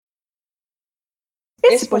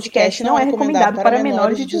Esse podcast não é recomendado para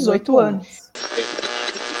menores de 18 anos.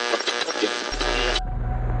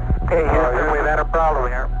 We've had a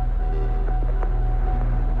problem here.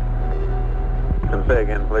 Can say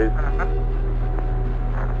again, please.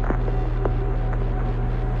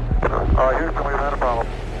 Houston, we've had a problem.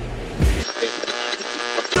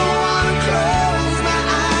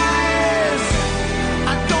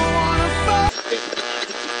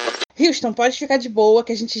 Houston, pode ficar de boa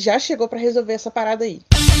que a gente já chegou pra resolver essa parada aí.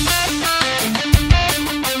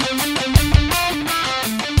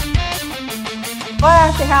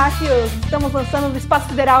 Olá, terráqueos! Estamos lançando no Espaço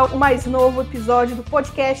Sideral o mais novo episódio do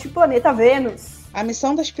podcast Planeta Vênus. A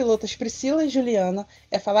missão das pilotas Priscila e Juliana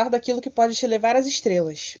é falar daquilo que pode te levar às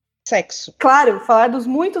estrelas. Sexo. Claro, falar dos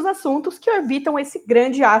muitos assuntos que orbitam esse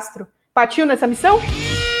grande astro. Partiu nessa missão?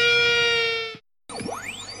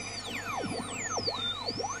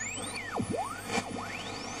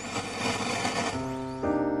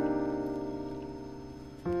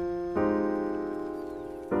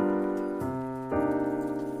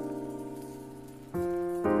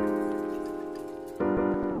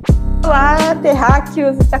 Olá,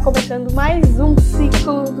 terráqueos! Está começando mais um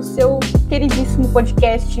ciclo do seu queridíssimo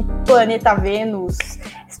podcast Planeta Vênus.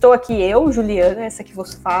 Estou aqui eu, Juliana, essa que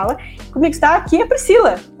vos fala. Comigo está aqui a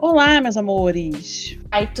Priscila. Olá, meus amores.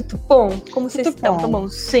 Ai, tudo bom? Como vocês estão?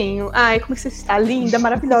 Tomãozinho. Ai, como você está? Linda,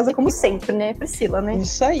 maravilhosa, como sempre, né, Priscila, né?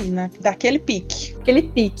 Isso aí, né? Daquele pique. Aquele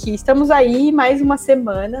pique. Estamos aí mais uma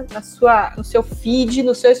semana no seu feed,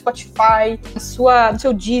 no seu Spotify, no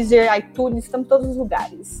seu Deezer, iTunes, estamos em todos os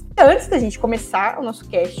lugares. Antes da gente começar o nosso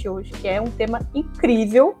cast hoje, que é um tema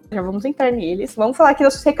incrível, já vamos entrar neles, vamos falar aqui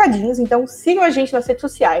nossos recadinhos, então sigam a gente nas redes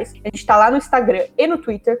sociais, a gente tá lá no Instagram e no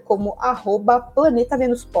Twitter como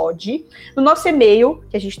 @planetavenuspod, no nosso e-mail,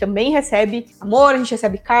 que a gente também recebe amor, a gente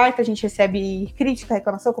recebe carta, a gente recebe crítica,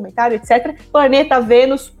 reclamação, comentário, etc.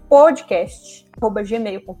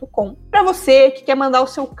 planetavenuspodcast@gmail.com. Para você que quer mandar o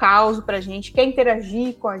seu caos pra gente, quer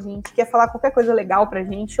interagir com a gente, quer falar qualquer coisa legal pra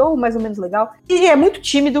gente, ou mais ou menos legal, e é muito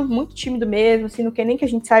tímido mesmo, assim, não quer nem que a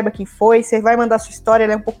gente saiba quem foi, você vai mandar a sua história,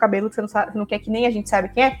 ela é um pouco cabeludo, você não quer que nem a gente saiba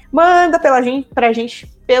quem é, manda pra gente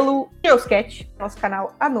pelo Geoscat, nosso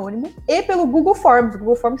canal anônimo, e pelo Google Forms. O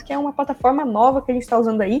Google Forms, que é uma plataforma nova que a gente está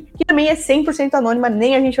usando aí, que também é 100% anônima,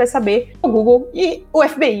 nem a gente vai saber. O Google e o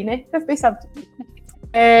FBI, né? O FBI sabe tudo.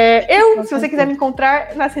 Se você quiser me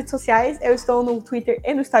encontrar nas redes sociais, eu estou no Twitter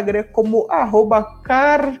e no Instagram como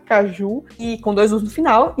 @carcaju, e com 2 U's no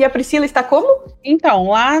final. E a Priscila está como? Então,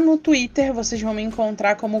 lá no Twitter vocês vão me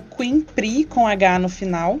encontrar como Queen Pri com H no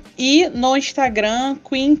final. E no Instagram,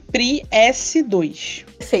 Queen Pri S2.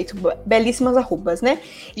 Perfeito, belíssimas arrobas, né?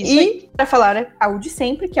 Isso aí. Para falar, né, algo de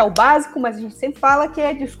sempre, que é o básico, mas a gente sempre fala que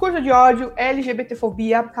é discurso de ódio,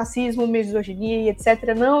 LGBTfobia, racismo, misoginia e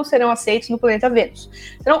etc. não serão aceitos no planeta Vênus.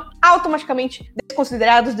 Serão automaticamente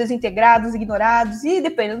desconsiderados, desintegrados, ignorados e,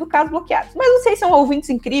 dependendo do caso, bloqueados. Mas vocês são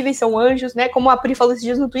ouvintes incríveis, são anjos, né? Como a Pri falou esses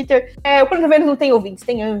dias no Twitter, o planeta Vênus não tem ouvintes,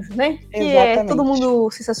 tem anjos, né? Que Exatamente. é todo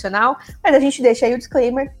mundo sensacional, mas a gente deixa aí o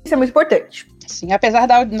disclaimer, isso é muito importante. Sim, apesar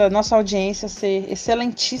da nossa audiência ser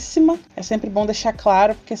excelentíssima, é sempre bom deixar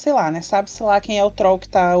claro, porque, sei lá, né? Sabe-se lá quem é o troll que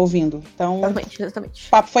tá ouvindo. Então, Exatamente.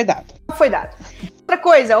 Papo foi dado. Outra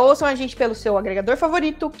coisa, ouçam a gente pelo seu agregador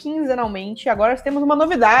favorito quinzenalmente. Agora nós temos uma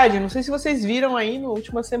novidade, não sei se vocês viram aí na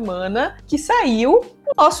última semana, que saiu o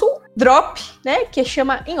nosso drop, né, que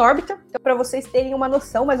chama Em Órbita. Então, para vocês terem uma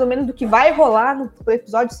noção mais ou menos do que vai rolar no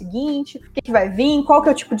episódio seguinte, o que vai vir, qual que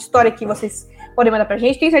é o tipo de história que vocês podem mandar pra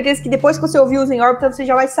gente. Tenho certeza que depois que você ouvir os Em Órbita, você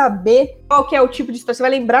já vai saber qual que é o tipo de história. Você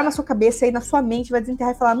vai lembrar na sua cabeça aí, na sua mente, vai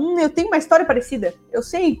desenterrar e falar, eu tenho uma história parecida. Eu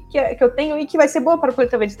sei que eu tenho e que vai ser boa para o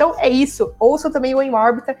Planeta Vênus. Então, é isso. Ouçam também o Em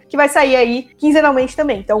Órbita, que vai sair aí quinzenalmente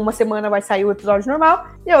também. Então, uma semana vai sair o episódio normal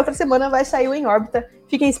e a outra semana vai sair o Em Órbita.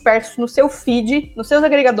 Fiquem espertos no seu feed, nos seus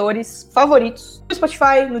agregadores favoritos, no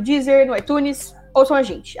Spotify, no Deezer, no iTunes. Ouçam a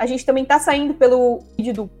gente. A gente também tá saindo pelo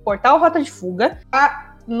feed do Portal Rota de Fuga,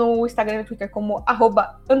 no Instagram e no Twitter como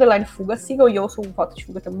 @_fuga. Sigam e ouçam o Rota de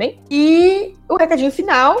Fuga também. E o recadinho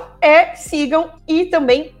final é sigam e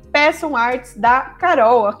também peçam artes da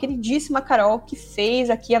Carol, a queridíssima Carol, que fez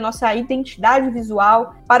aqui a nossa identidade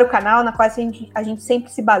visual para o canal, na qual a gente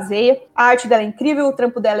sempre se baseia. A arte dela é incrível, o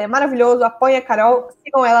trampo dela é maravilhoso, apoiem a Carol,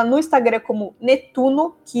 sigam ela no Instagram como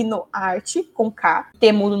Netuno Kino Arte, com K,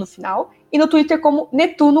 T mudo no final, e no Twitter como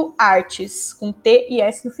Netuno Artes, com T e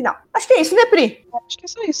S no final. Acho que é isso, né, Pri? Acho que é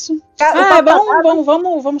só isso.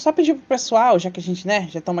 Vamos só pedir pro pessoal, já que a gente, né,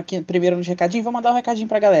 já estamos aqui primeiro no recadinho, vamos mandar um recadinho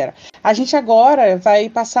pra galera. A gente agora vai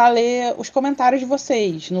passar a ler os comentários de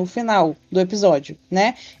vocês no final do episódio,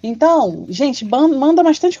 né? Então, gente, manda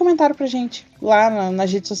bastante comentário pra gente. lá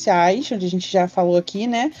nas redes sociais, onde a gente já falou aqui,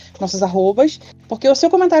 né? Nossos arrobas, porque o seu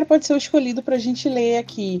comentário pode ser o escolhido pra gente ler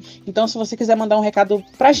aqui. Então, se você quiser mandar um recado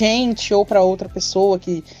pra gente ou pra outra pessoa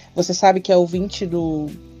que você sabe que é ouvinte do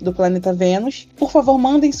Planeta Vênus, por favor,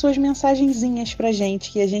 mandem suas mensagenzinhas pra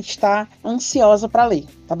gente, que a gente tá ansiosa pra ler,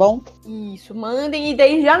 tá bom? Isso, mandem, e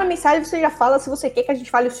daí já na mensagem você já fala se você quer que a gente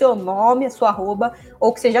fale o seu nome, a sua arroba,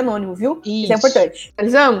 ou que seja anônimo, viu? Isso é importante.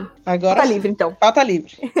 Realizamos? Agora Pauta livre, então. Pauta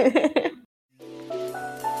livre.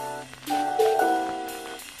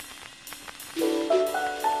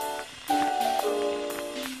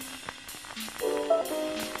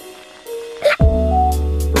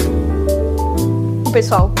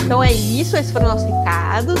 Pessoal, então é isso, esses foram nossos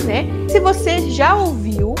recados, né? Se você já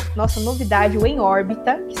ouviu nossa novidade, o Em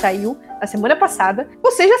Órbita, que saiu na semana passada,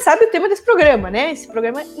 você já sabe o tema desse programa, né? Esse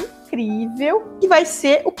programa incrível, que vai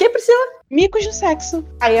ser o que, Priscila? Micos no sexo.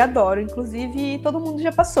 Aí adoro, inclusive todo mundo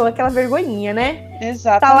já passou aquela vergonhinha, né?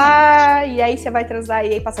 Exatamente. Tá lá, e aí você vai transar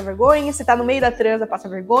e aí passa vergonha, você tá no meio da transa, passa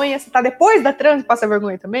vergonha, você tá depois da transa, passa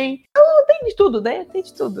vergonha também. Então tem de tudo, né? Tem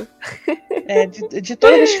de tudo. De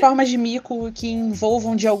todas as formas de mico que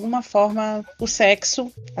envolvam de alguma forma o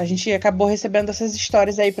sexo, a gente acabou recebendo essas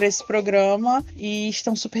histórias aí pra esse programa e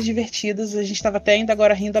estão super divertidas. A gente tava até ainda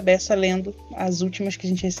agora rindo a beça lendo as últimas que a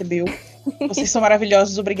gente recebeu. Vocês são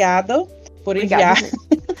maravilhosos, obrigada por enviar.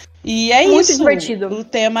 E é muito isso. Divertido. O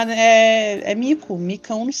tema é mico,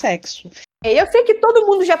 micão no sexo. Eu sei que todo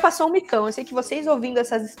mundo já passou um micão. Eu sei que vocês ouvindo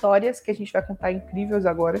essas histórias que a gente vai contar incríveis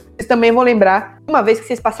agora, vocês também vão lembrar uma vez que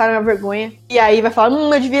vocês passaram a vergonha. E aí vai falar,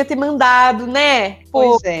 eu devia ter mandado, né?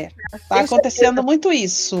 Pois é. Tá acontecendo muito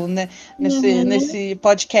isso, né? Nesse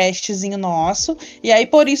podcastzinho nosso. E aí,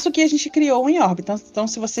 por isso que a gente criou o Em Órbita. Então,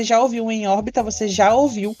 se você já ouviu o Em Órbita, você já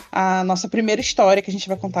ouviu a nossa primeira história que a gente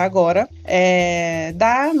vai contar agora.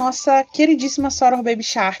 Da nossa queridíssima Soror Baby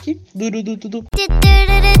Shark.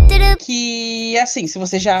 Que, assim, se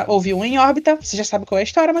você já ouviu o Em Órbita, você já sabe qual é a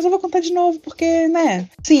história, mas eu vou contar de novo, porque, né?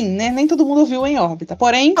 Sim, né? Nem todo mundo ouviu o Em Órbita.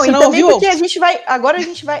 Porém, se não ouviu... porque agora a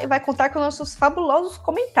gente vai contar com nossos fabulosos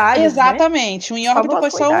comentários. Exatamente. Né? O Em Órbita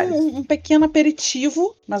foi só um pequeno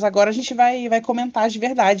aperitivo, mas agora a gente vai comentar de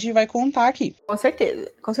verdade e vai contar aqui. Com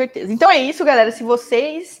certeza, com certeza. Então é isso, galera. Se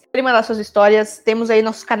vocês querem mandar suas histórias, temos aí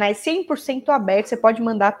nossos canais 100% abertos. Você pode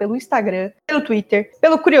mandar pelo Instagram, pelo Twitter,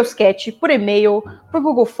 pelo Curioscat, por e-mail, por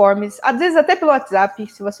Google Forms, às vezes até pelo WhatsApp,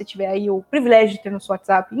 se você tiver aí o privilégio de ter no seu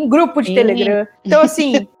WhatsApp, em grupo de Telegram. Então,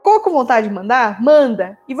 assim, ficou com vontade de mandar?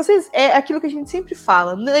 Manda. E vocês, é aquilo que a gente sempre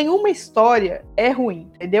fala, nenhuma história é ruim,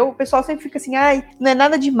 entendeu? O pessoal sempre fica assim, ai, não é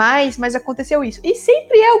nada demais, mas aconteceu isso. E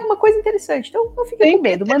sempre é alguma coisa interessante, então não fica com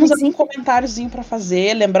medo. Temos um comentáriozinho pra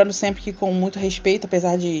fazer, lembrando sempre que com muito respeito,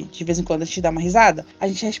 apesar de vez em quando a gente dar uma risada, a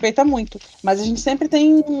gente respeita muito, mas a gente sempre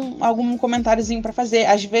tem algum comentáriozinho pra fazer.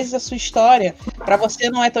 Às vezes a sua história, pra você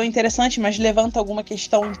não é tão interessante, mas levanta alguma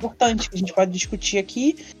questão importante que a gente pode discutir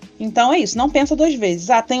aqui. Então é isso, não pensa duas vezes.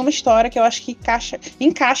 Tem uma história que eu acho que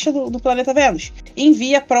encaixa no Planeta Vênus.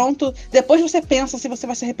 Envia, pronto. Depois você pensa se você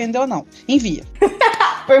vai se arrepender ou não. Envia.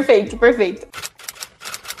 Perfeito, perfeito.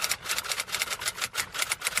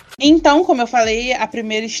 Então, como eu falei, a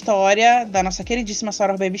primeira história da nossa queridíssima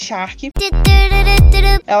Soror Baby Shark,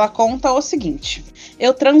 ela conta o seguinte: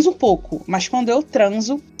 eu transo pouco, mas quando eu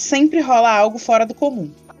transo, sempre rola algo fora do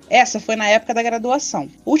comum. Essa foi na época da graduação.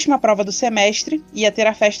 Última prova do semestre, ia ter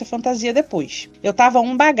a festa fantasia depois. Eu tava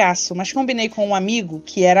um bagaço, mas combinei com um amigo,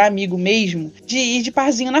 que era amigo mesmo, de ir de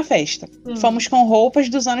parzinho na festa. Fomos com roupas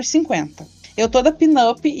dos anos 50. Eu toda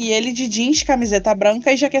pin-up e ele de jeans, camiseta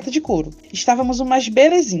branca e jaqueta de couro. Estávamos umas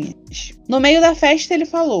belezinhas. No meio da festa ele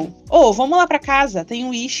falou: vamos lá pra casa, tem um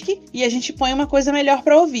uísque e a gente põe uma coisa melhor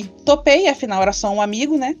pra ouvir. Topei, afinal era só um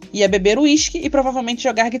amigo, né? Ia beber uísque e provavelmente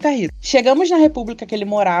jogar Guitar Hero. Chegamos na república que ele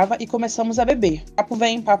morava e começamos a beber. Papo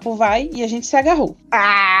vem, papo vai e a gente se agarrou.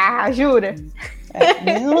 Ah, jura?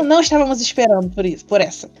 Não estávamos esperando por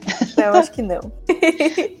essa. Não, acho que não.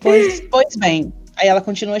 Pois bem. Aí ela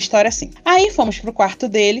continua a história assim. Aí fomos pro quarto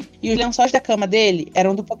dele e os lençóis da cama dele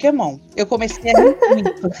eram do Pokémon. Eu comecei a rir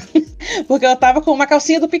muito. Porque eu tava com uma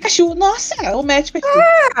calcinha do Pikachu. Nossa, o match perfeito.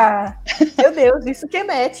 Meu Deus, isso que é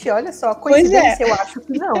match. Olha só, coincidência, eu acho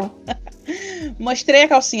que não. Mostrei a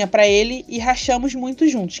calcinha pra ele e rachamos muito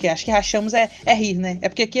juntos. Que acho que rachamos é rir, né? É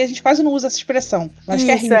porque aqui a gente quase não usa essa expressão. Mas isso,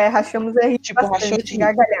 que é rir. Rachamos é rir. Tipo, rachou de rir.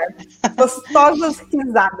 Gargalhada. Gostosas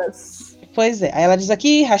risadas. Pois é. Aí ela diz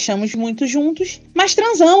aqui, rachamos muito juntos, mas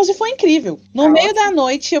transamos e foi incrível. No meio da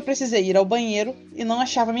noite, eu precisei ir ao banheiro e não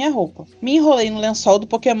achava minha roupa. Me enrolei no lençol do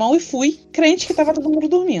Pokémon e fui, crente que tava todo mundo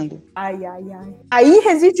dormindo. Ai. Aí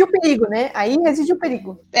reside o perigo, né? Aí reside o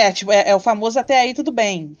perigo. Tipo, é o famoso até aí tudo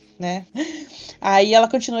bem, né? Aí ela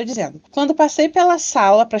continua dizendo: quando passei pela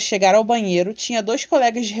sala pra chegar ao banheiro, tinha 2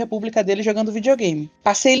 colegas de república dele jogando videogame.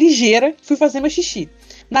 Passei ligeira, fui fazer meu xixi.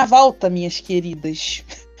 Na volta, minhas queridas,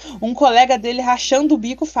 um colega dele rachando o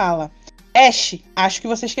bico fala: Ash, acho que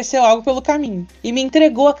você esqueceu algo pelo caminho. E me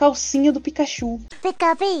entregou a calcinha do Pikachu.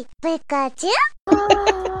 Pikachu?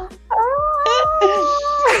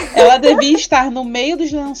 Ela devia estar no meio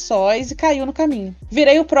dos lençóis e caiu no caminho.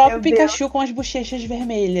 Virei o próprio Pikachu com as bochechas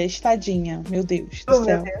vermelhas. Tadinha, meu Deus do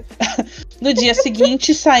céu. No dia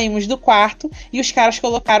seguinte, saímos do quarto e os caras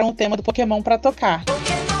colocaram o tema do Pokémon pra tocar.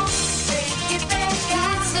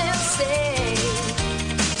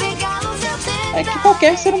 É que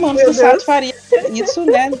qualquer ser humano sensato faria isso,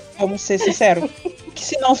 né? Vamos ser sinceros. Que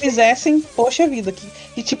se não fizessem, poxa vida,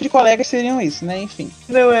 que tipo de colegas seriam isso, né? Enfim.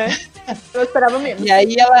 Não é? Eu esperava mesmo. E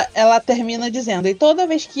aí ela termina dizendo: e toda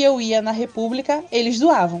vez que eu ia na República, eles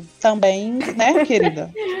zoavam. Também, né, querida?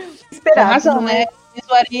 Esperava. Com razão, né? Eu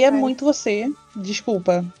zoaria muito você.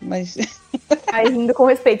 Desculpa, mas... Aí rindo com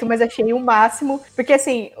respeito, mas achei o máximo. Porque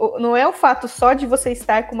assim, não é o fato só de você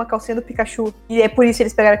estar com uma calcinha do Pikachu e é por isso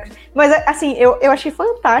eles pegaram. Mas assim, eu achei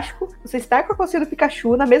fantástico você estar com a calcinha do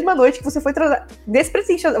Pikachu na mesma noite que você foi transar.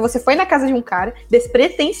 Você foi na casa de um cara,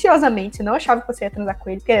 despretensiosamente, você não achava que você ia transar com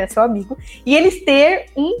ele, porque era seu amigo, e eles ter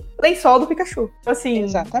um lençol do Pikachu. Assim,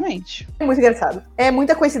 exatamente. É muito engraçado. É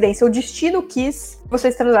muita coincidência. O destino quis que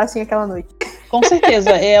vocês transassem aquela noite. Com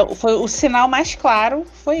certeza. Foi o sinal mais claro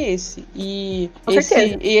foi esse. E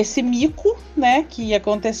esse mico, né, que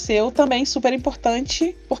aconteceu também super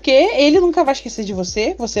importante, porque ele nunca vai esquecer de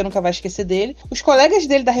você, você nunca vai esquecer dele, os colegas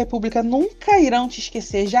dele da República nunca irão te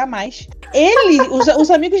esquecer, jamais.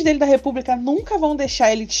 Os amigos dele da República nunca vão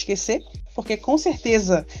deixar ele te esquecer, porque com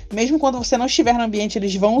certeza, mesmo quando você não estiver no ambiente,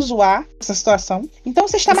 eles vão zoar essa situação. Então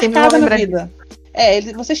você está marcada na vida.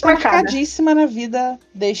 Você está marcadíssima na vida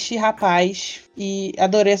deste rapaz. E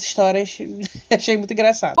adorei essa história, achei muito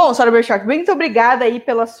engraçado. Bom, Sarah Berchock, muito obrigada aí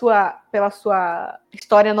pela sua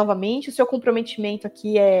história novamente. O seu comprometimento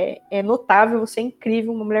aqui é notável, você é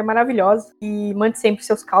incrível, uma mulher maravilhosa. E mande sempre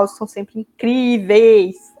seus causos, são sempre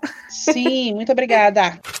incríveis. Sim, muito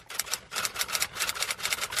obrigada.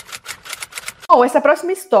 Bom, essa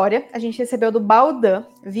próxima história a gente recebeu do Baldan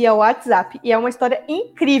via WhatsApp e é uma história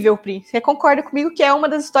incrível, Pri. Você concorda comigo que é uma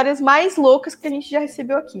das histórias mais loucas que a gente já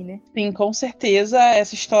recebeu aqui, né? Sim, com certeza.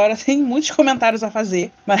 Essa história tem muitos comentários a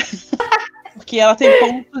fazer, mas... porque ela tem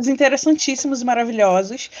pontos interessantíssimos e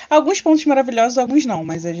maravilhosos. Alguns pontos maravilhosos, alguns não,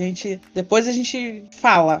 mas depois a gente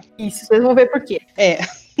fala. Isso, vocês vão ver por quê.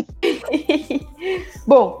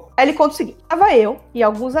 Bom, aí ele conta o seguinte: estava eu e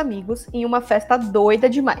alguns amigos em uma festa doida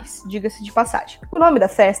demais, diga-se de passagem. O nome da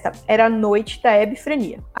festa era Noite da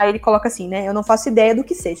Hebefrenia. Aí ele coloca assim, né? Eu não faço ideia do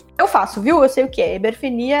que seja. Eu faço, viu? Eu sei o que é.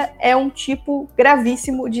 Hebefrenia é um tipo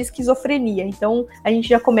gravíssimo de esquizofrenia. Então a gente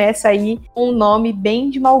já começa aí com um nome bem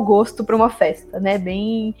de mau gosto para uma festa, né?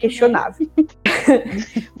 Bem questionável.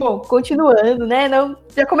 Bom, continuando, né? Não,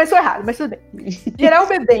 já começou errado, mas tudo bem. Geral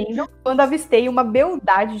bebendo, quando avistei uma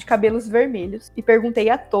beldade de cabelos vermelhos e perguntei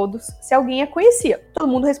a todos se alguém a conhecia. Todo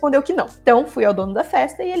mundo respondeu que não. Então fui ao dono da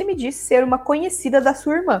festa e ele me disse ser uma conhecida da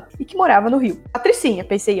sua irmã e que morava no Rio. Patricinha,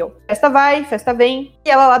 pensei eu. Festa vai, festa vem. E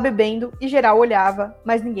ela lá bebendo e geral olhava,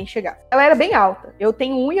 mas ninguém chegava. Ela era bem alta. Eu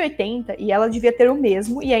tenho 1,80 e ela devia ter o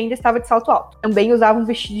mesmo e ainda estava de salto alto. Também usava um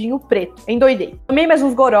vestidinho preto. Endoidei. Tomei mais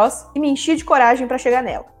uns gorós e me enchi de coragem pra chegar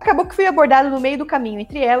nela. Acabou que fui abordado no meio do caminho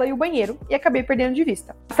entre ela e o banheiro e acabei perdendo de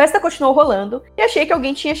vista. A festa continuou rolando e achei que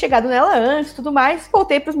alguém tinha chegado nela antes e tudo mais.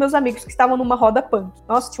 Voltei pros meus amigos que estavam numa roda punk.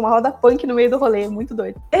 Nossa, tinha uma roda punk no meio do rolê, muito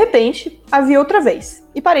doido. De repente, a vi outra vez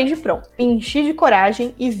e parei de pronto. Me enchi de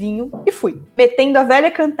coragem e vinho e fui, metendo a velha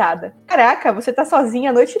cantada. Caraca, você tá sozinha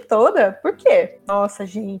a noite toda? Por quê? Nossa,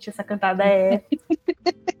 gente, essa cantada é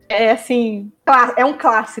assim, é um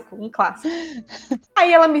clássico,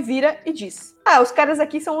 Aí ela me vira e diz: os caras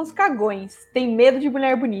aqui são uns cagões, tem medo de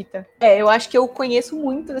mulher bonita. Eu acho que eu conheço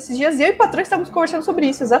muito desses dias, eu e o patrão estávamos conversando sobre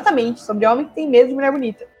isso, exatamente, sobre homem que tem medo de mulher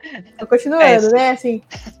bonita. Então, continuando, né, assim,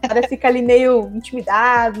 o cara fica ali meio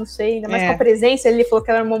intimidado, não sei, ainda mais com a presença, ele falou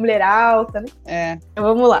que ela era uma mulher alta, né? Então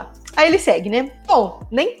vamos lá. Aí ele segue, né? Bom,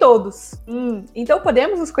 nem todos. Então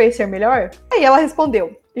podemos nos conhecer melhor? Aí ela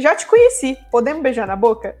respondeu: já te conheci, podemos beijar na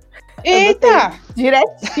boca? Eita!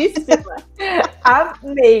 Diretíssima.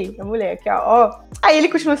 Amei a mulher aqui, ó. Aí ele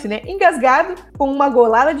continua assim, né? Engasgado, com uma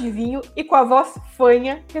golada de vinho e com a voz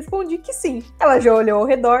fanha, respondi que sim. Ela já olhou ao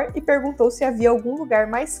redor e perguntou se havia algum lugar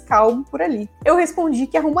mais calmo por ali. Eu respondi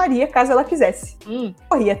que arrumaria caso ela quisesse.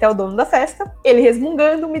 Corri até o dono da festa. Ele,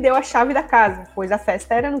 resmungando, me deu a chave da casa, pois a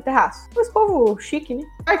festa era no terraço. Mas povo chique, né?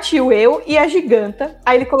 Partiu eu e a giganta.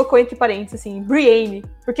 Aí ele colocou entre parênteses assim, Brienne,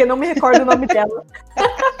 porque não me recordo o nome dela.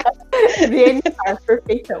 Brienne tá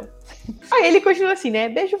perfeitão. Aí ele continua assim, né?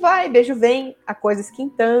 Beijo vai, beijo vem, a coisa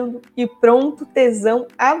esquentando e pronto, tesão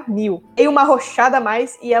a 1000. Dei uma arrochada a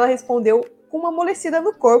mais e ela respondeu com uma amolecida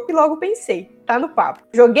no corpo e logo pensei, tá no papo.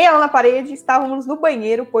 Joguei ela na parede, estávamos no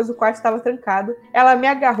banheiro, pois o quarto estava trancado. Ela me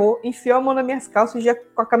agarrou, enfiou a mão nas minhas calças, já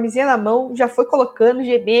com a camisinha na mão, já foi colocando,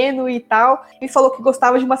 gemendo e tal. E falou que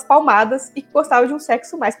gostava de umas palmadas e que gostava de um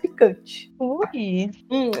sexo mais picante.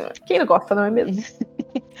 Quem não gosta, não é mesmo?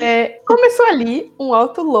 Começou ali um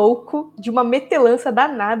alto louco de uma metelança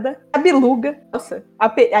danada, a beluga. Nossa,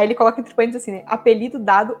 aí ele coloca entre parênteses assim, né? Apelido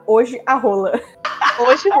dado hoje a rola.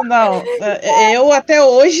 Hoje não. Eu até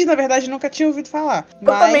hoje, na verdade, nunca tinha ouvido falar. Eu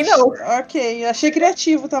também não. Ok, achei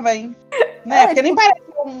criativo também. Né? Porque nem parece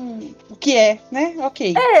o que é, né?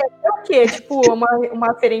 Ok. É o quê? Tipo, uma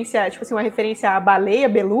referência, tipo assim, uma referência à baleia,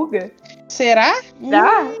 beluga? Será?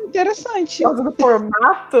 Será? Interessante. Por causa do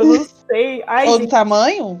formato, não sei. Ai, ou gente, do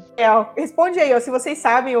tamanho? ó, responde aí, ó, se vocês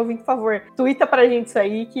sabem, ouvinte, por favor, tuita pra gente isso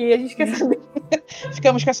aí, que a gente quer saber.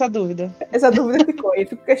 Ficamos com essa dúvida. Essa dúvida ficou, aí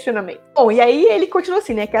fica o questionamento. Bom, e aí ele continua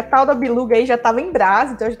assim, né, que a tal da beluga aí já tava em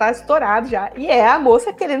brasa, então já tava estourado já. E a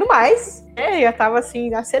moça querendo mais, né, já tava assim,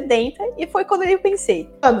 sedenta, e foi quando eu pensei,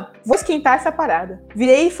 mano, vou esquentar essa parada.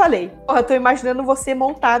 Virei e falei, porra, tô imaginando você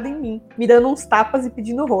montado em mim, me dando uns tapas e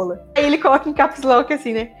pedindo rola. Aí ele coloca em caps lock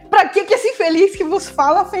assim, né, pra que esse infeliz que vos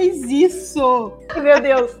fala fez isso? Meu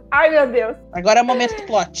Deus, ai meu Deus. Agora é o momento do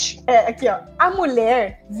plot. Aqui ó, a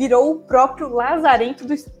mulher virou o próprio lazarento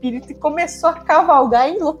do espírito e começou a cavalgar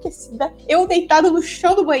enlouquecida. Eu deitado no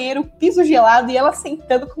chão do banheiro, piso gelado e ela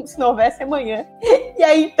sentando como se não houvesse amanhã. E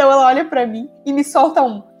aí então ela olha pra mim e me solta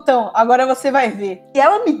então, agora você vai ver. E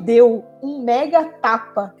ela me deu um mega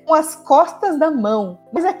tapa com as costas da mão.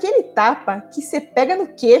 Mas aquele tapa que você pega no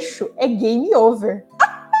queixo é game over.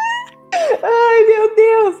 Ai, meu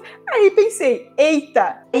Deus! Aí pensei,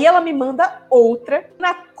 eita! Aí ela me manda outra.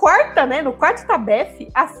 Na quarta, né? No quarto tabefe,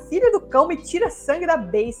 a filha do cão me tira sangue da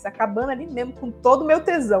beiça, acabando ali mesmo com todo o meu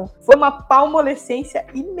tesão. Foi uma palmolescência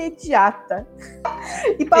imediata.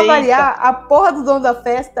 E pra variar, a porra do dono da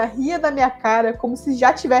festa ria da minha cara como se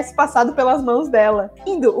já tivesse passado pelas mãos dela.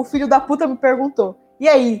 Indo, o filho da puta me perguntou, e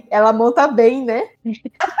aí, ela monta bem, né?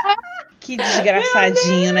 Que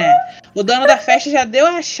desgraçadinho, né? O dono da festa já deu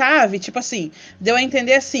a chave, tipo assim, deu a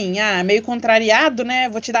entender assim, meio contrariado, né?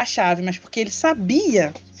 Vou te dar a chave, mas porque ele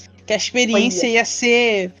sabia que a experiência ia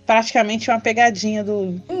ser praticamente uma pegadinha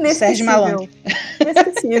do Sérgio Malandro.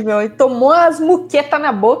 Inesquecível. E tomou as muquetas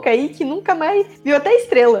na boca aí que nunca mais viu até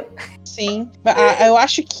estrela. Sim. Eu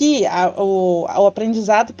acho que o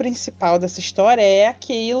aprendizado principal dessa história é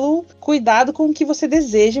aquilo, cuidado com o que você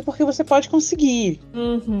deseja, porque você pode conseguir.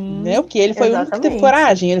 Né? Porque ele foi o único que teve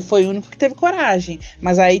coragem. Ele foi o único que teve coragem.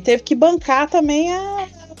 Mas aí teve que bancar também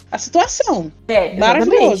a situação.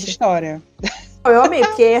 Maravilhosa história. Eu amei,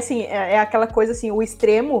 porque assim, é aquela coisa assim, o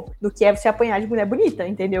extremo do que é você apanhar de mulher bonita,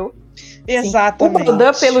 entendeu? Exatamente. O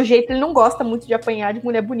Dan, pelo jeito, ele não gosta muito de apanhar de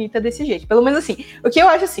mulher bonita desse jeito. Pelo menos assim, o que eu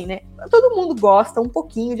acho assim, né? Todo mundo gosta um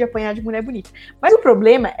pouquinho de apanhar de mulher bonita. Mas o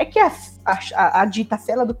problema é que a dita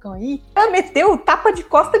fela do cão aí, ela meteu tapa de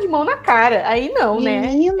costa de mão na cara. Aí não,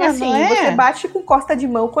 menina, né? Assim, não é? Você bate com costa de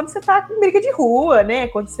mão quando você tá com briga de rua, né?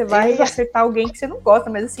 Quando você vai acertar alguém que você não gosta.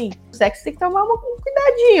 Mas assim, o sexo tem que tomar um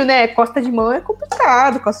cuidadinho, né? Costa de mão é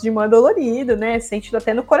complicado, costa de mão é dolorido, né? Sente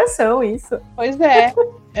até no coração isso. Pois é.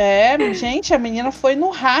 Gente, a menina foi no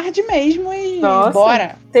hard mesmo e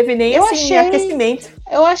bora. Teve nem aquecimento.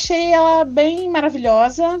 Eu achei ela bem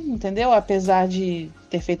maravilhosa, entendeu? Apesar de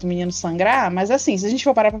ter feito o menino sangrar, mas assim, se a gente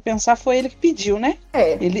for parar pra pensar, foi ele que pediu, né?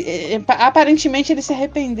 Aparentemente ele se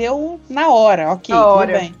arrependeu na hora, ok, tudo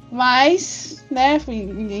bem. Mas, né,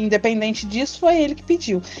 independente disso, foi ele que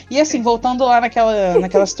pediu. E assim, voltando lá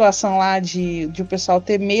naquela situação lá de o pessoal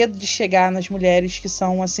ter medo de chegar nas mulheres que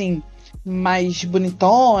são, assim, mais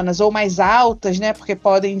bonitonas ou mais altas, né? Porque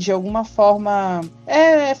podem, de alguma forma,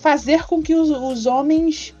 fazer com que os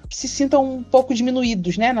homens se sintam um pouco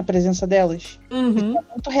diminuídos, né? Na presença delas. É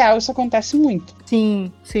muito real, isso acontece muito.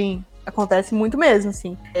 Sim. Acontece muito mesmo,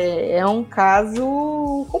 assim. É um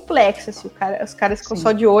caso complexo, assim. Os caras ficam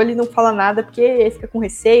só de olho e não falam nada porque fica com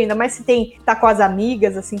receio. Ainda mais se tá com as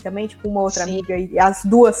amigas, assim, também. Tipo, uma outra amiga. E as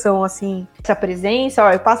duas são, assim, essa presença.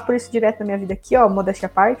 Ó, eu passo por isso direto na minha vida aqui, ó. Modéstia à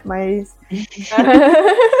parte, mas...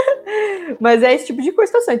 mas é esse tipo de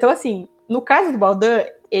situação. Então, assim, no caso do Baldan,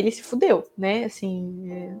 ele se fudeu, né?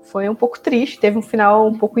 Assim, foi um pouco triste, teve um final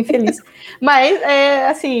um pouco infeliz. Mas,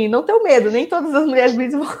 assim, não tenha medo, nem todas as mulheres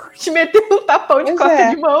vão te meter um tapão de costa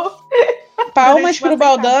de mão. Palmas pro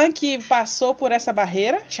Baldan que passou por essa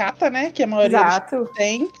barreira chata, né? Que a maioria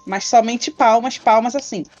tem, mas somente palmas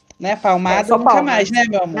assim. Né? Palmada nunca palma, mais, né,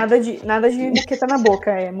 meu amor? Nada de muqueta na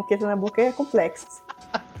boca. Muqueta na boca é complexo.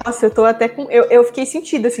 Nossa, eu tô até com... Eu fiquei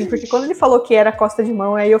sentida, assim, porque quando ele falou que era costa de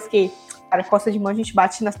mão, aí eu fiquei... Cara, costa de mão a gente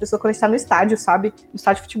bate nas pessoas quando a gente tá no estádio, sabe? No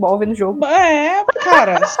estádio de futebol, vendo o jogo.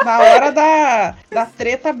 Cara, na hora da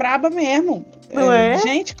treta braba mesmo. Não é?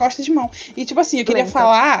 Gente, costa de mão. E tipo assim, eu queria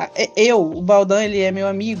falar... o Baldan, ele é meu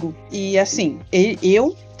amigo. E assim,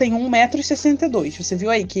 eu tenho 1,62 m. Você viu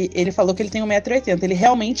aí que ele falou que ele tem 1,80 m. Ele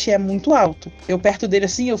realmente é muito alto. Eu perto dele,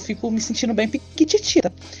 assim, eu fico me sentindo bem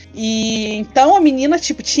piquititita. E então a menina,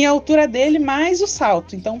 tipo, tinha a altura dele mais o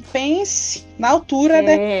salto. Então pense na altura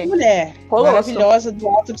da mulher. Colosso. Maravilhosa do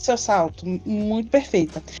alto do seu salto. Muito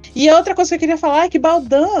perfeita. E a outra coisa que eu queria falar é que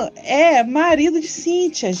Baldan é marido de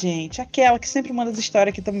Cíntia, gente. Aquela que sempre manda as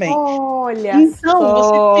histórias aqui também. Olha então,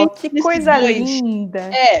 só, você que coisa linda.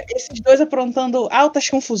 Esses dois aprontando altas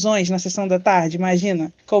confusões na sessão da tarde,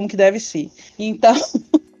 imagina como que deve ser. Então...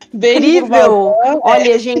 Incrível!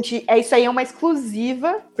 Olha, gente, isso aí é uma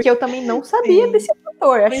exclusiva, porque eu também não sabia desse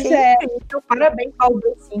ator. Achei incrível. Parabéns, Baldan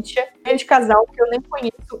e Cíntia. Grande casal que eu nem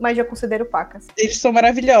conheço, mas já considero pacas. Eles são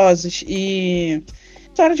maravilhosos. E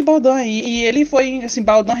história de Baldan aí. E ele foi, assim,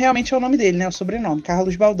 Baldan realmente é o nome dele, né? O sobrenome,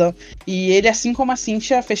 Carlos Baldan. E ele, assim como a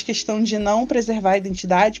Cíntia, fez questão de não preservar a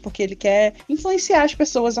identidade, porque ele quer influenciar as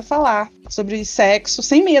pessoas a falar sobre sexo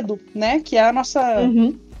sem medo, né? Que é a nossa...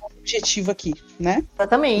 objetivo aqui, né?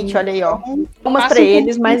 Exatamente, olha aí, ó. Umas pra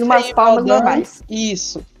eles, mais umas palmas normais.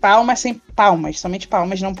 Isso, palmas sem palmas, somente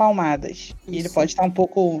palmas, não palmadas. Isso. E ele pode estar um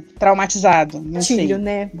pouco traumatizado, não sei.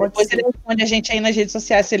 Né? Depois ele responde a gente aí nas redes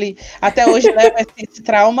sociais se ele até hoje leva esse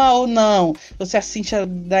trauma ou não. Ou se a Cíntia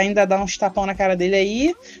ainda dá uns tapão na cara dele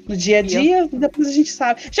aí, no dia a dia, depois a gente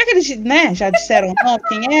sabe. Já que eles, né, já disseram não,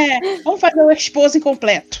 quem é, vamos fazer o expose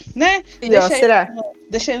incompleto, né?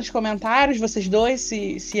 Deixa aí nos comentários, vocês dois,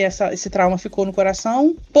 se esse trauma ficou no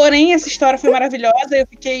coração. Porém, essa história foi maravilhosa. Eu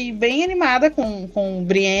fiquei bem animada com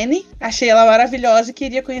Brienne. Achei ela maravilhosa e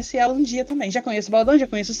queria conhecer ela um dia também. Já conheço o Baldan, já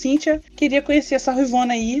conheço Cíntia. Queria conhecer essa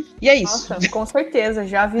ruivona aí. E é isso. Nossa, com certeza.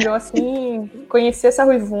 Já virou assim, conhecer essa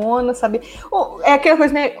ruivona, saber... É aquela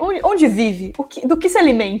coisa, né? Onde vive? Do que se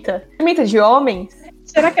alimenta? Se alimenta de homens?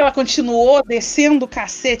 Será que ela continuou descendo o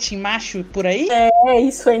cacete em macho por aí?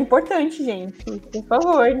 Isso é importante, gente. Por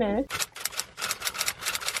favor, né?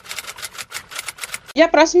 E a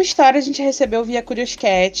próxima história a gente recebeu via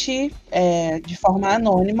Curioscat, de forma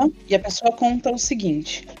anônima, e a pessoa conta o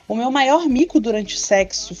seguinte: o meu maior mico durante o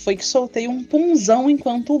sexo foi que soltei um punzão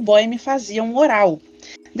enquanto o boy me fazia um oral.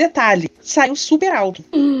 Detalhe, saiu super alto.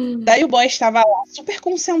 Daí o boy estava lá super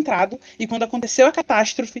concentrado e quando aconteceu a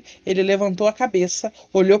catástrofe, ele levantou a cabeça,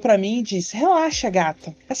 olhou pra mim e disse: relaxa,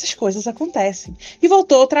 gata, essas coisas acontecem. E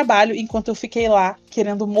voltou ao trabalho enquanto eu fiquei lá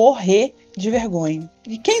querendo morrer de vergonha.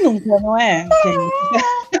 E quem nunca, não é?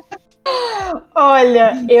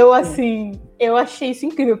 Olha, eu achei isso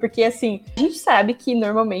incrível, porque assim, a gente sabe que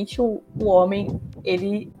normalmente o homem,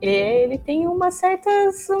 ele tem umas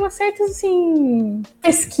certas assim,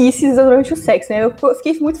 pesquisas durante o sexo, né? Eu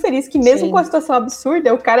fiquei muito feliz que mesmo com a situação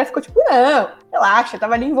absurda, o cara ficou tipo, não, relaxa,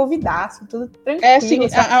 tava ali envolvidaço, tudo tranquilo. Assim,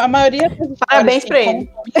 a maioria das parabéns pra ele.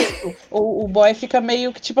 O boy fica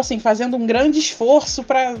meio que, tipo assim, fazendo um grande esforço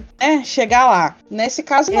pra, né, chegar lá. Nesse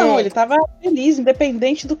caso, não, ele tava feliz,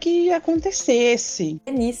 independente do que acontecesse.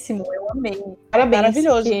 Beníssimo, eu amei. Parabéns.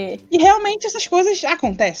 Maravilhoso. E realmente essas coisas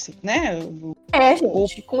acontecem, né?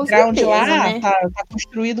 Gente, o ground lá, né? tá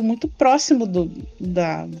construído muito próximo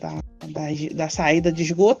da saída de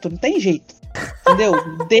esgoto, não tem jeito. Entendeu?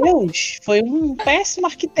 Deus foi um péssimo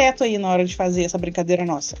arquiteto aí na hora de fazer essa brincadeira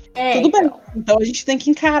nossa. Tudo bem. Então a gente tem que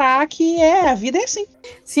encarar que a vida é assim.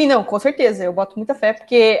 Sim, não, com certeza. Eu boto muita fé,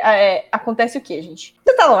 porque acontece o quê, gente?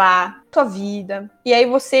 Você tá lá, sua vida. E aí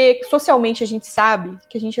você, socialmente, a gente sabe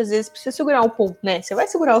que a gente às vezes precisa segurar um ponto, né? Você vai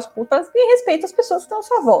segurar os pontos para ter respeito às pessoas que estão à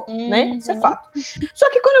sua volta, né? Isso é fato. Só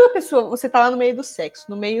que quando você tá lá no meio do sexo,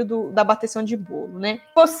 no meio da bateção de bolo, né?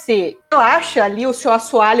 Você relaxa ali o seu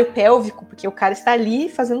assoalho pélvico, porque o cara está ali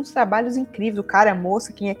fazendo uns trabalhos incríveis, o cara, a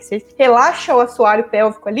moça, quem é que seja, relaxa o assoalho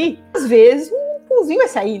pélvico ali, às vezes pulzinho vai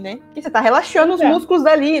sair, né? Porque você tá relaxando os músculos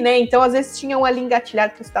dali, né? Então, às vezes, tinha um ali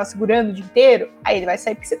engatilhado que você tava segurando o dia inteiro, aí ele vai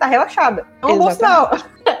sair porque você tá relaxada. É um bom sinal.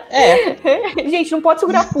 Gente, não pode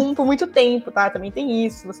segurar pum por muito tempo, tá? Também tem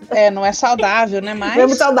isso. Você tá... não é saudável, né? Mas... Não é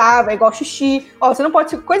muito saudável, é igual xixi. Ó, você não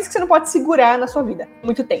pode... Coisas que você não pode segurar na sua vida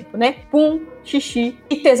muito tempo, né? Pum, xixi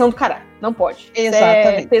e tesão do caralho. Não pode.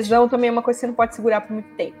 Exatamente. Tesão também é uma coisa que você não pode segurar por muito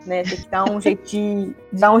tempo, né? Tem que dar um jeito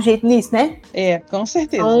dar um jeito nisso, né? Com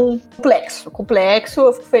certeza. Então, complexo.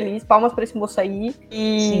 Eu fico feliz. Palmas pra esse moço aí.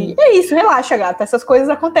 E é isso, relaxa, gata. Essas coisas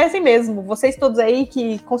acontecem mesmo. Vocês todos aí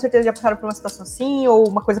que com certeza já passaram por uma situação assim ou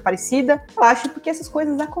uma coisa parecida, relaxa, porque essas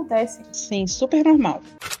coisas acontecem. Sim, super normal.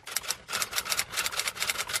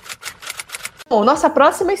 Bom, nossa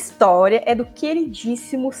próxima história é do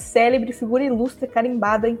queridíssimo, célebre, figura ilustre,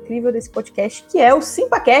 carimbada, incrível desse podcast, que é o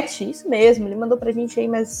Simpaquete. Isso mesmo, ele mandou pra gente aí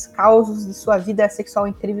mais causos de sua vida sexual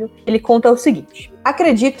incrível. Ele conta o seguinte: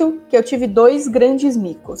 acredito que eu tive 2 grandes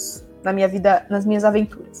micos na minha vida, nas minhas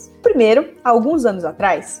aventuras. Primeiro, há alguns anos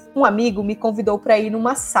atrás, um amigo me convidou para ir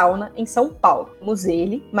numa sauna em São Paulo. Fomos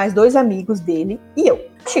ele, mais 2 amigos dele e eu.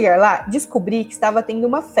 Ao chegar lá, descobri que estava tendo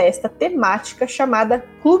uma festa temática chamada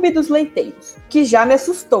Clube dos Leiteiros, que já me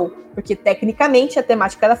assustou, porque tecnicamente a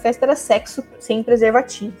temática da festa era sexo sem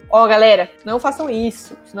preservativo. Ó, galera, não façam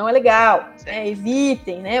isso não é legal, né?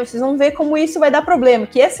 Evitem, né? Vocês vão ver como isso vai dar problema,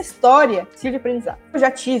 que essa história sirva de aprendizado. Eu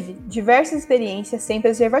já tive diversas experiências sem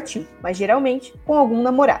preservativo, mas geralmente com algum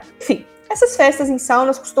namorado. Enfim, essas festas em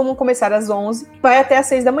saunas costumam começar às 11 e vai até às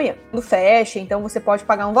 6 da manhã. Quando fecha, então você pode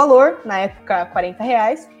pagar um valor, na época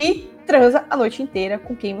R$40, e transa a noite inteira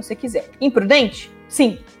com quem você quiser. Imprudente?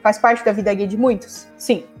 Sim. Faz parte da vida gay de muitos?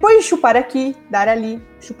 Sim. Depois de chupar aqui, dar ali,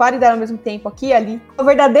 chupar e dar ao mesmo tempo aqui e ali, o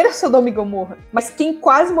verdadeiro Sodoma e Gomorra. Mas quem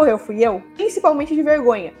quase morreu fui eu, principalmente de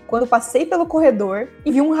vergonha, quando passei pelo corredor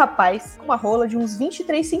e vi um rapaz com uma rola de uns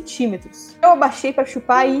 23 centímetros. Eu abaixei pra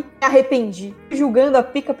chupar e me arrependi, julgando a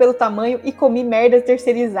pica pelo tamanho e comi merda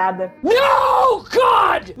terceirizada. No,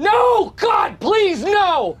 God! No, God, please,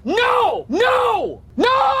 no! No! No! No!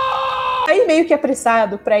 Aí meio que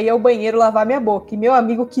apressado pra ir ao banheiro lavar minha boca, e meu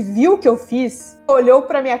amigo que viu o que eu fiz, olhou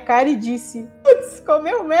pra minha cara e disse: putz,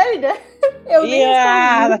 comeu merda? Eu nem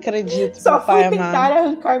respondi. Não acredito. Só fui tentar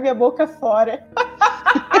arrancar minha boca fora.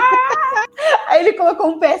 Aí ele colocou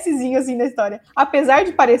um PSzinho assim na história. Apesar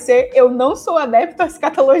de parecer, eu não sou adepto à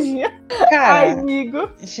escatologia. Cara, ai, amigo.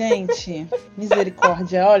 Gente,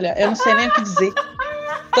 misericórdia. Olha, eu não sei nem o que dizer.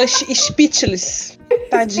 Tô speechless.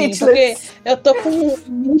 Tadinho, porque eu tô com um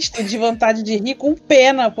misto de vontade de rir com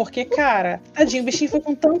pena, porque, cara, tadinho, o bichinho foi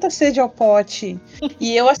com tanta sede ao pote.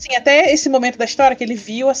 E eu, assim, até esse momento da história que ele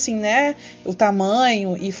viu, assim, né, o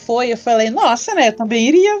tamanho, e eu falei, nossa, né, eu também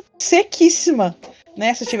iria sequíssima,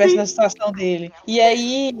 né, se eu estivesse na situação dele. E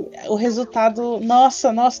aí, o resultado,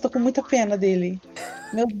 nossa, tô com muita pena dele.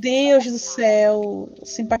 Meu Deus do céu,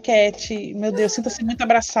 Simpaquete, meu Deus, sinta-se muito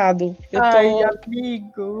abraçado. Eu tô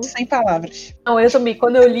amigo, sem palavras. Não, eu também,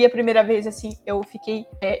 quando eu li a primeira vez, assim, eu fiquei,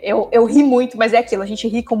 eu ri muito, mas é aquilo, a gente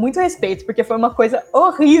ri com muito respeito, porque foi uma coisa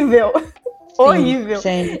horrível. Sim, horrível.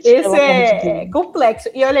 Gente, esse é complexo.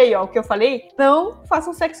 E olha aí, ó, o que eu falei, não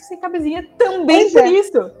façam sexo sem camisinha também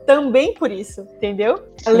também por isso, entendeu?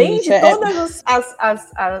 Sim, além de todas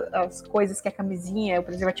as coisas que a camisinha, o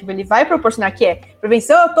preservativo, ele vai proporcionar, que é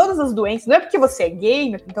prevenção a todas as doenças. Não é porque você é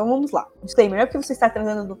gay, então vamos lá. Disclaimer, não é porque você está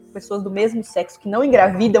transando com pessoas do mesmo sexo que não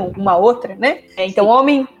engravidam uma outra, né? Então,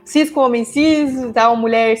 homem cis com homem cis, tal,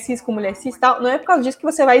 mulher cis com mulher cis, tal. Não é por causa disso que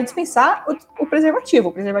você vai dispensar o preservativo.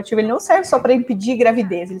 O preservativo, ele não serve só para impedir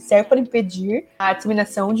gravidez, ele serve para impedir a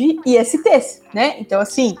disseminação de ISTs, né? Então,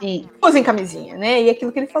 assim, usem camisinha, né? E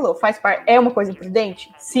aquilo que ele falou, é uma coisa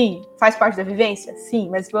imprudente? Sim. Faz parte da vivência? Sim,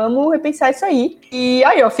 mas vamos repensar isso aí. E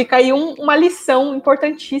aí, ó, fica aí uma lição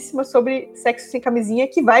importantíssima sobre sexo sem camisinha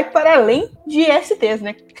que vai para além de ISTs,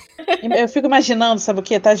 né? Eu fico imaginando, sabe o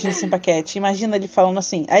que? Tadinho, Simpaquete. Imagina ele falando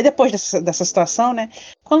assim. Aí depois dessa situação, né?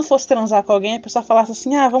 Quando fosse transar com alguém, a pessoa falasse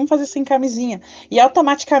assim, vamos fazer sem camisinha. E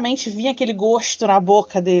automaticamente vinha aquele gosto na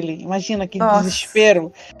boca dele. Imagina que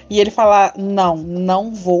desespero. E ele falar,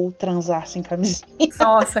 não vou transar sem camisinha.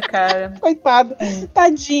 Nossa, cara. Coitado.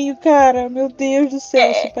 Tadinho, cara. Meu Deus do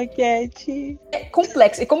céu, Simpaquete. É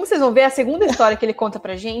complexo. E como vocês vão ver, a segunda história que ele conta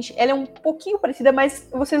pra gente, ela é um pouquinho parecida, mas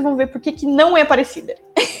vocês vão ver por que não é parecida.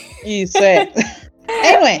 Isso, é.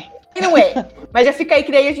 É, não é? E não é. Mas já fica aí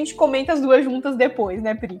que daí a gente comenta as duas juntas depois,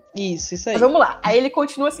 né, Pri? Isso aí. Mas vamos lá. Aí ele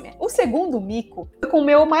continua assim, né? O segundo mico foi com o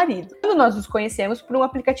meu marido. Quando nós nos conhecemos por um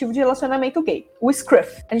aplicativo de relacionamento gay, o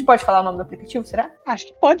Scruff. A gente pode falar o nome do aplicativo, será? Acho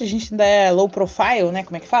que pode, a gente ainda é low profile, né?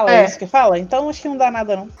 Como é que fala? É. É isso que fala? Então acho que não dá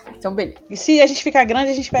nada, não. Então, beleza. E se a gente ficar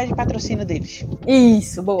grande, a gente pede patrocínio deles.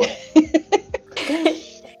 Isso, boa.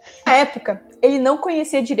 Na época, ele não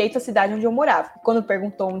conhecia direito a cidade onde eu morava. Quando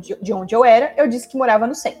perguntou de onde eu era, eu disse que morava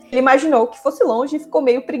no centro. Ele imaginou que fosse longe e ficou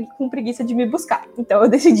meio com preguiça de me buscar. Então eu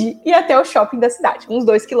decidi ir até o shopping da cidade, uns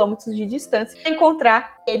 2 quilômetros de distância, para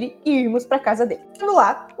encontrar ele e irmos para casa dele. Chegando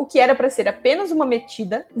lá, o que era para ser apenas uma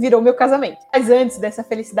metida virou meu casamento. Mas antes dessa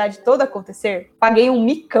felicidade toda acontecer, paguei um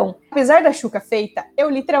micão. Apesar da chuca feita, eu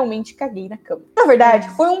literalmente caguei na cama. Na verdade,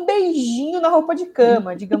 foi um beijinho na roupa de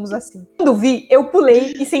cama, digamos assim. Quando vi, eu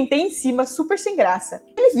pulei e sentei em cima, super sem graça.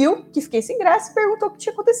 Ele viu que fiquei sem graça e perguntou o que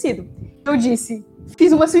tinha acontecido. Eu disse,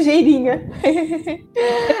 fiz uma sujeirinha.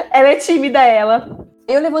 Ela é tímida, ela.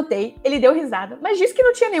 Eu levantei, ele deu risada, mas disse que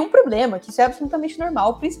não tinha nenhum problema, que isso é absolutamente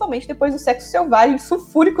normal, principalmente depois do sexo selvagem,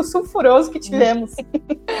 sulfúrico, sulfuroso que tivemos.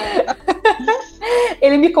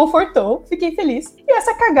 Ele me confortou, fiquei feliz, e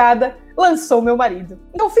essa cagada lançou meu marido.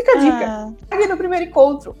 Então fica a dica, cague no primeiro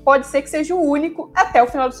encontro, pode ser que seja o único até o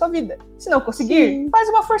final da sua vida. Se não conseguir, faz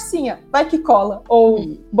uma forcinha, vai que cola,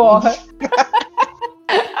 ou borra.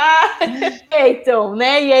 Então,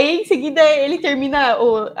 né? E aí, em seguida, ele termina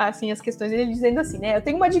assim, as questões dele dizendo assim, né? Eu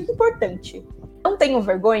tenho uma dica importante. Não tenham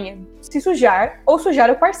vergonha de se sujar ou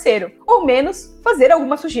sujar o parceiro. Ou menos, fazer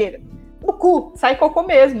alguma sujeira. No cu, sai cocô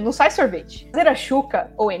mesmo, não sai sorvete. Fazer a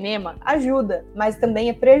chuca ou enema ajuda, mas também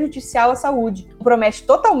é prejudicial à saúde. Compromete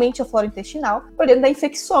totalmente a flora intestinal, podendo dar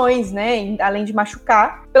infecções, né? Além de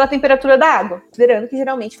machucar pela temperatura da água. Considerando que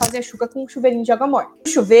geralmente fazem a chuca com um chuveirinho de água morna. O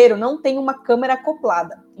chuveiro não tem uma câmara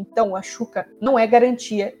acoplada, então a chuca não é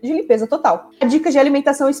garantia de limpeza total. A dica de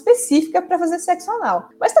alimentação específica para fazer sexo anal,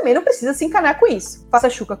 mas também não precisa se encanar com isso. Faça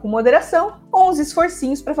a chuca com moderação ou uns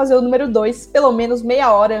esforcinhos para fazer o número 2, pelo menos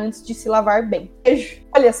meia hora antes de se lavar bem. Beijo.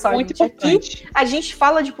 Olha só, muito gente, importante. Aqui a gente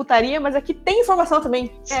fala de putaria, mas aqui tem informação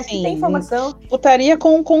também. Aqui tem informação. Putaria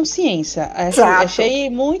com consciência. Exato. Achei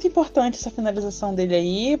muito importante essa finalização dele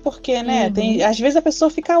aí, porque, né, às vezes a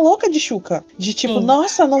pessoa fica louca de chuca. De tipo,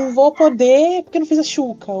 nossa, não vou poder porque não fiz a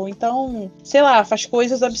chuca. Ou então, sei lá, faz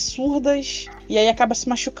coisas absurdas e aí acaba se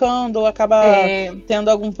machucando ou acaba tendo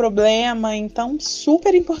algum problema. Então,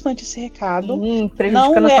 super importante esse recado.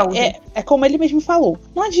 Prejudicando a saúde. É como ele mesmo falou.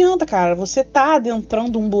 Não adianta, cara, você tá adentrando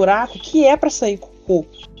um buraco que é pra sair cocô.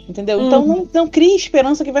 Entendeu? Então não crie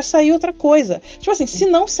esperança que vai sair outra coisa. Tipo assim, se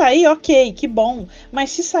não sair, ok, que bom. Mas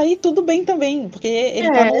se sair, tudo bem também. Porque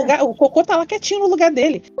ele tá no lugar. O cocô tá lá quietinho no lugar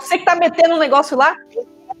dele. Você que tá metendo um negócio lá?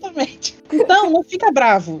 Exatamente. Então, não fica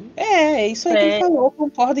bravo. É isso aí que ele falou.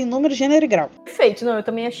 Concordo em número, gênero e grau. Perfeito. Não, eu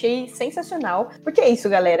também achei sensacional. Porque é isso,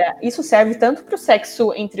 galera. Isso serve tanto pro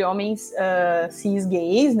sexo entre homens cis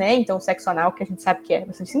gays, né? Então, o sexo anal, que a gente sabe que é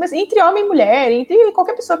bastante sim, mas entre homem e mulher, entre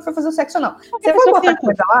qualquer pessoa que for fazer o sexo anal. Você for botar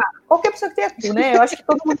coisa lá, qualquer pessoa que tenha cu, né? Eu acho que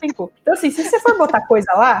todo mundo tem cu. Então, assim, se você for botar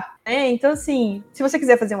coisa lá, né? Então, assim, se você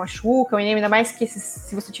quiser fazer uma chuca, um enema, ainda mais que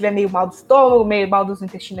se você tiver meio mal do estômago, meio mal dos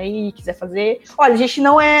intestinos aí, e quiser fazer. Olha, a gente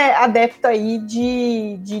não é adepto aí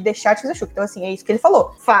de deixar de fazer chuca. Então, assim, é isso que ele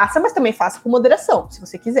falou. Faça, mas também faça com moderação, se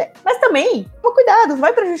você quiser. Mas também, toma cuidado,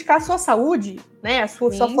 vai prejudicar a sua saúde, né? A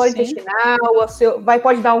sua flora intestinal,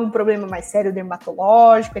 pode dar um problema mais sério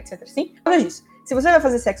dermatológico, etc. Assim, nada disso. Se você vai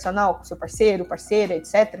fazer sexo anal com seu parceiro, parceira,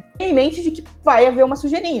 etc., tenha em mente de que vai haver uma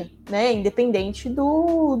sujeirinha, né? Independente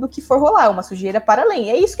do que for rolar, uma sujeira para além.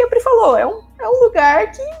 É isso que a Pri falou, é um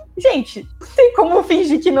lugar que, gente, não tem como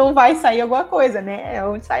fingir que não vai sair alguma coisa, né? É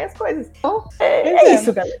onde saem as coisas. Então, é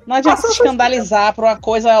isso, galera. Não adianta se escandalizar por uma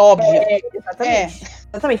coisa óbvia. Exatamente.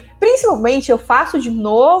 Exatamente. Principalmente, eu faço de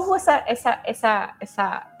novo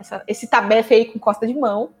esse tabefe aí com costa de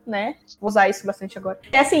mão, né? Vou usar isso bastante agora.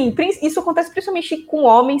 É assim, isso acontece principalmente com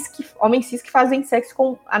homens cis que fazem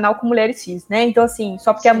sexo anal com mulheres cis, né? Então, assim,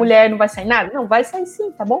 só porque a mulher não vai sair nada? Não, vai sair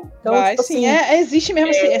sim, tá bom? Então, vai tipo, sim. Assim, existe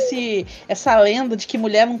mesmo essa lenda de que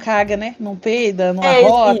mulher não caga, né? Não peida, não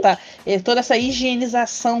arrota. Toda essa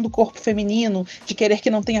higienização do corpo feminino, de querer que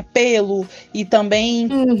não tenha pelo, e também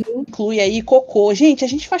inclui aí cocô. Gente, a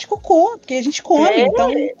gente faz cocô, porque a gente come,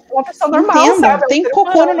 então uma pessoa normal, entendam, sabe? Tem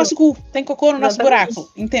cocô no nosso cu, tem cocô no nosso Exatamente.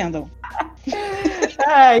 buraco, entendam.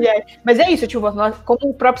 Ai. Mas é isso, tipo, como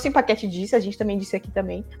o próprio Simpaquete disse, a gente também disse aqui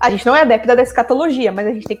também, a gente não é adepta da escatologia, mas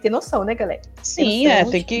a gente tem que ter noção, né, galera? Sim,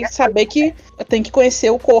 tem que saber que tem que conhecer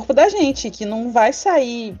o corpo da gente, que não vai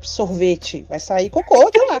sair sorvete, vai sair cocô,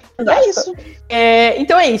 sei lá. É isso.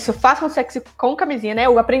 Então é isso, façam sexo com camisinha, né?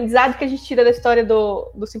 O aprendizado que a gente tira da história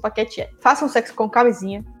do Simpaquete façam sexo com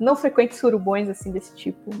camisinha, não frequente surubões assim desse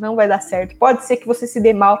tipo, não vai dar certo. Pode ser que você se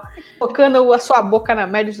dê mal colocando a sua boca na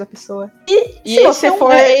merda da pessoa. E se você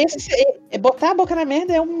for... botar a boca na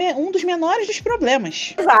merda é um dos menores dos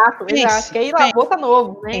problemas. Exato. Que aí lavou tá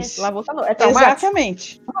novo, né? Lavou tá novo. É traumático.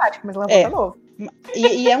 Exatamente. É traumático, mas lavou tá novo.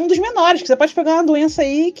 E é um dos menores, que você pode pegar uma doença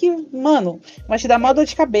aí que, mano, vai te dar maior dor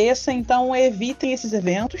de cabeça, então evitem esses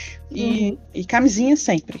eventos e camisinha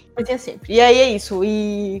sempre. Camisinha sempre. E aí é isso.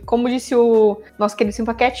 E como disse o nosso querido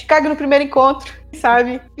Simpaquete, caga no primeiro encontro,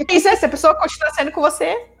 sabe? E se a pessoa continua sendo com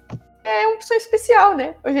você, é uma pessoa especial,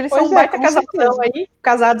 né? Hoje eles são um baita casalão aí,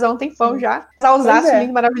 casados há um tempão já. Casalzaço,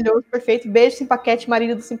 lindo, maravilhoso, perfeito. Beijo, Simpaquete,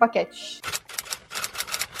 marido do Simpaquete.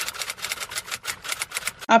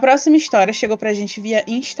 A próxima história chegou pra gente via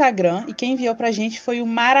Instagram e quem enviou pra gente foi o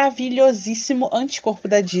maravilhosíssimo Anticorpo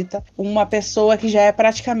da Dita, uma pessoa que já é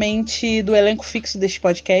praticamente do elenco fixo deste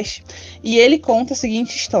podcast, e ele conta a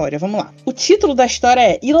seguinte história, vamos lá. O título da história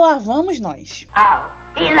é E Lá Vamos Nós.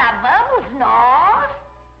 E lá vamos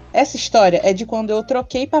nós? Essa história é de quando eu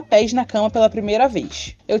troquei papéis na cama pela primeira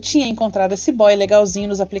vez. Eu tinha encontrado esse boy legalzinho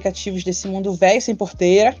nos aplicativos desse mundo velho sem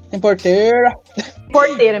porteira.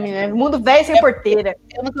 Porteira, menina. Mundo velho sem porteira.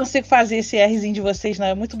 Eu não consigo fazer esse Rzinho de vocês, não.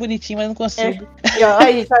 É muito bonitinho, mas eu não consigo.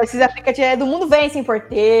 Esses aplicativos é do mundo velho sem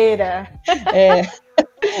porteira.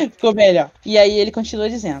 Ficou melhor. E aí ele continua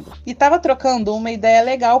dizendo. E tava trocando uma ideia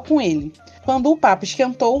legal com ele. Quando o papo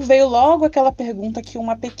esquentou, veio logo aquela pergunta que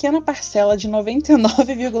uma pequena parcela de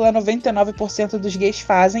 99,99% dos gays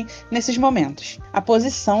fazem nesses momentos. A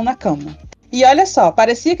posição na cama. E olha só,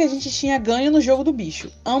 parecia que a gente tinha ganho no jogo do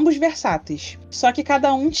bicho, ambos versáteis. Só que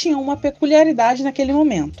cada um tinha uma peculiaridade naquele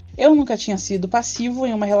momento. Eu nunca tinha sido passivo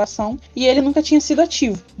em uma relação e ele nunca tinha sido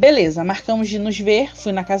ativo. Beleza, marcamos de nos ver,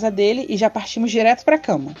 fui na casa dele e já partimos direto pra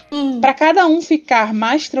cama. Pra cada um ficar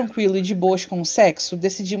mais tranquilo e de boas com o sexo,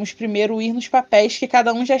 decidimos primeiro ir nos papéis que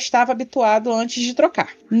cada um já estava habituado antes de trocar.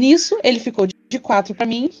 Nisso, ele ficou de 4 pra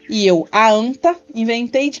mim e eu, a anta,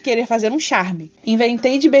 inventei de querer fazer um charme.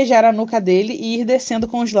 Inventei de beijar a nuca dele e ir descendo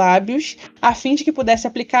com os lábios a fim de que pudesse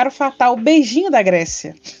aplicar o fatal beijinho da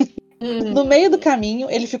Grécia. No meio do caminho,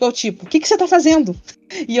 ele ficou tipo, o que você tá fazendo?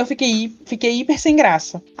 E eu fiquei hiper sem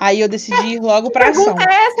graça. Aí eu decidi ir logo pra ação. Que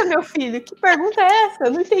pergunta é essa, meu filho? Que pergunta é essa?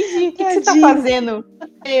 Eu não entendi. O que você tá fazendo?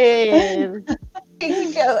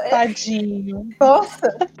 Tadinho.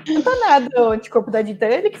 Nossa, não tá nada o Anticorpo da Dita.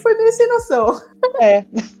 Ele que foi meio sem noção.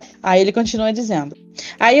 Aí ele continua dizendo.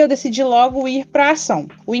 Aí eu decidi logo ir pra ação.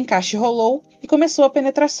 O encaixe rolou e começou a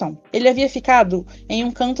penetração. Ele havia ficado em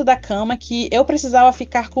um canto da cama que eu precisava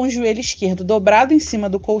ficar com o joelho esquerdo dobrado em cima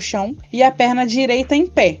do colchão e a perna direita em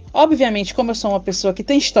pé. Obviamente, como eu sou uma pessoa que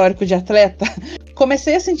tem histórico de atleta,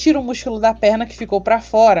 comecei a sentir o músculo da perna que ficou pra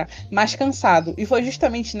fora, mais cansado. E foi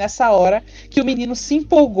justamente nessa hora que o menino se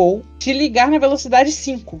empolgou de ligar na velocidade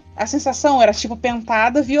 5. A sensação era tipo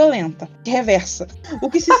pentada violenta, reversa. O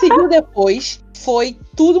que se seguiu depois foi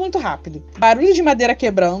tudo muito rápido. Barulho de madeira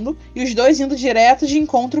quebrando e os dois indo direto de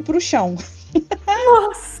encontro pro chão.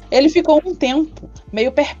 Nossa. Ele ficou um tempo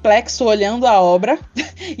meio perplexo olhando a obra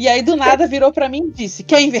e aí do nada virou pra mim e disse,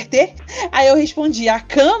 quer inverter? Aí eu respondi, a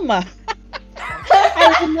cama?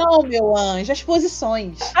 Aí ele, não, meu anjo, as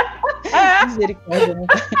posições. Misericórdia, né?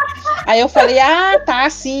 Aí eu falei, tá,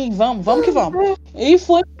 sim, vamos que vamos. E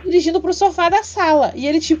foi dirigindo pro sofá da sala. E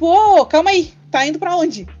ele tipo, calma aí, tá indo pra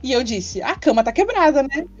onde? E eu disse, a cama tá quebrada,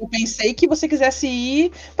 né? Eu pensei que você quisesse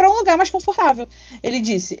ir pra um lugar mais confortável. Ele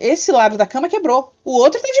disse, esse lado da cama quebrou, o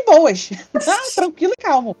outro tá de boas. Tranquilo e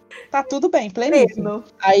calmo. Tá tudo bem, pleníssimo.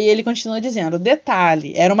 Aí ele continua dizendo,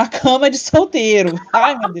 detalhe, era uma cama de solteiro.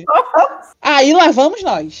 Ai, meu Deus. Aí lá vamos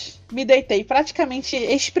nós. Me deitei praticamente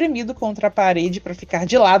espremido contra a parede pra ficar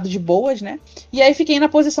de lado de boas, né? E aí fiquei na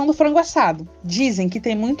posição do frango assado. Dizem que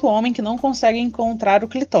tem muito homem que não consegue encontrar o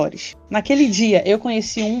clitóris. Naquele dia, eu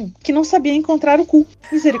conheci um que não sabia encontrar o cu.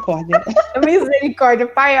 Misericórdia. Misericórdia,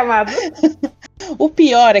 pai amado. O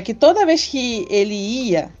pior é que toda vez que ele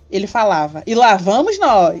ia, ele falava, e lá vamos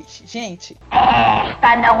nós. Gente.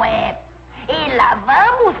 Esta não é. E lá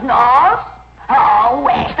vamos nós. Oh,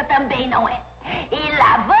 esta também não é. E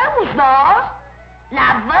lá vamos nós.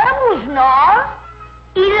 Lá vamos nós.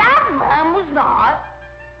 E lá vamos nós.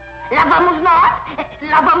 Lá vamos nós.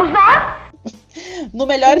 Lá vamos nós. No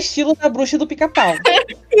melhor estilo da bruxa do Pica-Pau.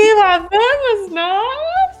 E lá vamos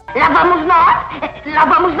nós. Lá vamos nós, lá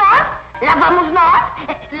vamos nós, lá vamos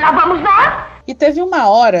nós, lá vamos nós. E teve uma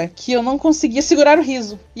hora que eu não conseguia segurar o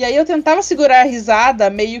riso. E aí eu tentava segurar a risada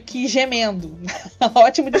meio que gemendo.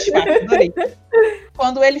 Ótimo disfarce, adorei.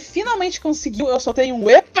 Quando ele finalmente conseguiu, eu soltei um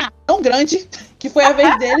epa tão grande que foi a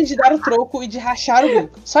vez dele de dar o troco e de rachar o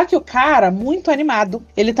bico. Só que o cara, muito animado,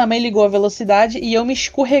 ele também ligou a velocidade e eu me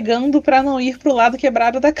escorregando pra não ir pro lado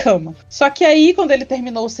quebrado da cama. Só que aí, quando ele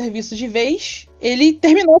terminou o serviço de vez, ele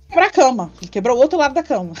terminou de quebrar a cama. Ele quebrou o outro lado da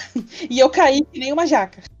cama. E eu caí que nem uma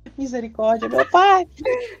jaca. Misericórdia, meu pai.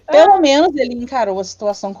 Pelo menos ele encarou a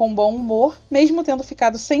situação com bom humor, mesmo tendo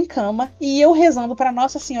ficado sem cama, e eu rezando para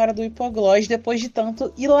Nossa Senhora do Hipoglós depois de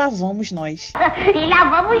tanto, e lá vamos nós. E lá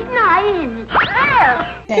vamos nós.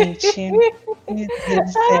 Gente, meu Deus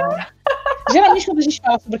do céu. Geralmente quando a gente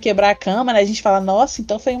fala sobre quebrar a cama, né, a gente fala, nossa,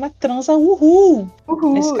 então foi uma transa uhul.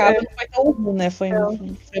 Nesse caso não foi tão uhul, né? Foi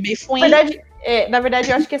meio fuim. Na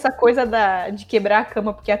verdade, eu acho que essa coisa de quebrar a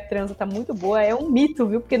cama porque a transa tá muito boa é um mito,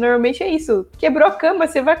 viu? Porque normalmente é isso. Quebrou a cama,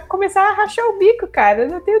 você vai começar a rachar o bico, cara.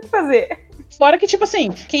 Não tem o que fazer. Fora que, tipo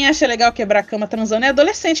assim, quem acha legal quebrar a cama transando é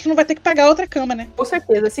adolescente, que não vai ter que pagar outra cama, né? Com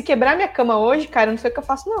certeza. Se quebrar minha cama hoje, cara, eu não sei o que eu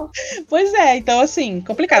faço, não. Pois é, então, assim,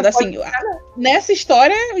 complicado. Assim, nessa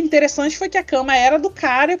história, o interessante foi que a cama era do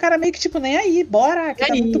cara e o cara meio que, tipo, nem aí, bora, que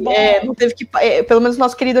tá muito bom. Não teve que. Pelo menos o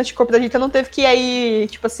nosso querido anticorpo da Dita não teve que aí,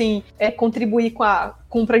 tipo assim, contribuir com a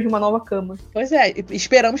compra de uma nova cama. Pois é,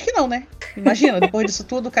 esperamos que não, né? Imagina, depois disso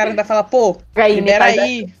tudo, o cara ainda fala, pô, aí, libera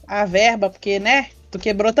aí a verba, porque, né? Tu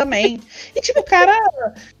quebrou também. E tipo, o cara.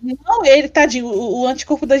 Não, ele, tadinho, o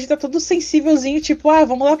anticorpo da gente tá todo sensívelzinho, tipo,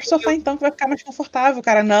 vamos lá pro sofá então, que vai ficar mais confortável. O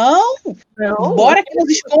cara, não! Bora aqui nos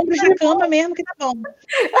escombros da cama mesmo, que tá bom.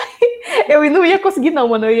 Eu não ia conseguir, não,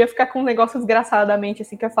 mano. Eu ia ficar com um negócio desgraçadamente,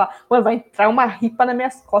 assim, que eu ia falar, mano, vai entrar uma ripa nas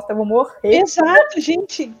minhas costas, eu vou morrer. Exato,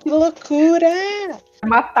 gente, que loucura!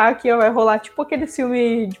 Matar aqui, vai rolar tipo aquele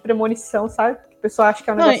filme de premonição, sabe? O pessoal acha que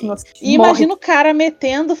é um negócio nosso. E imagina o cara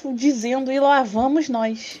metendo, dizendo, e lá vamos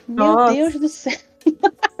nós. Meu Deus do céu.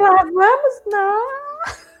 Lá vamos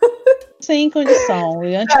nós. Sem condição. O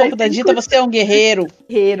anticorpo da Dita, você é um guerreiro.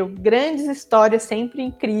 Guerreiro. Grandes histórias, sempre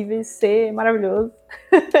incríveis, ser maravilhoso.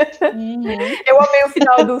 Eu amei o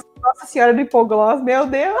final do Nossa Senhora do Hipoglós, meu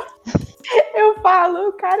Deus. Eu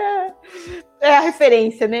falo, cara, é a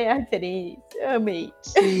referência, né? A referência. Eu amei.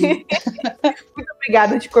 Muito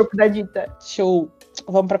obrigada, anticorpo da Dita. Show.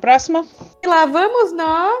 Vamos pra próxima? E lá vamos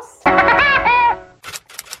nós.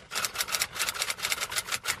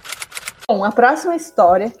 Bom, a próxima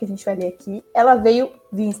história que a gente vai ler aqui, ela veio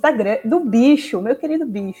do Instagram do Bicho, meu querido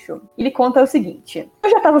Bicho. Ele conta o seguinte: eu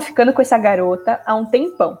já tava ficando com essa garota há um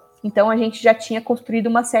tempão. Então a gente já tinha construído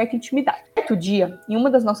uma certa intimidade. Certo dia, em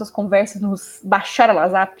uma das nossas conversas nos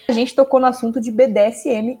Bacharelazap, a gente tocou no assunto de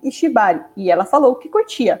BDSM e Shibari. E ela falou que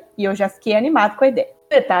curtia. E eu já fiquei animado com a ideia. O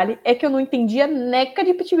detalhe é que eu não entendia neca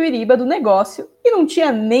de pitibiriba do negócio e não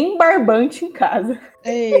tinha nem barbante em casa.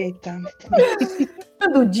 Eita.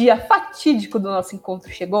 Quando o dia fatídico do nosso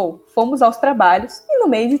encontro chegou, fomos aos trabalhos e no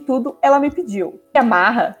meio de tudo ela me pediu: "Me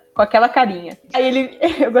amarra", com aquela carinha. Aí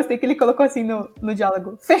eu gostei que ele colocou assim no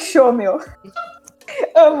diálogo: "Fechou, meu".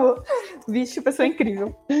 Amo. Vixe, pessoa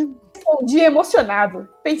incrível. Um dia emocionado,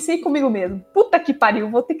 pensei comigo mesmo: puta que pariu,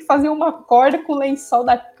 vou ter que fazer uma corda com o lençol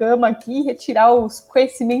da cama aqui e retirar os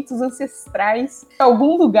conhecimentos ancestrais de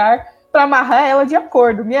algum lugar pra amarrar ela de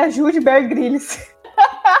acordo. Me ajude, Bear Grylls.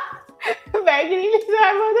 Bear Grylls,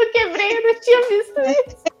 mano, eu quebrei, eu não tinha visto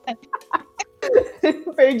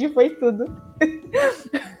isso. Perdi, foi tudo.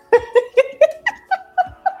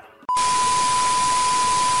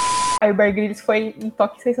 Aí o Bear Grylls foi um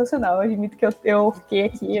toque sensacional. Eu admito que eu fiquei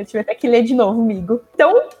aqui, eu tive até que ler de novo, amigo.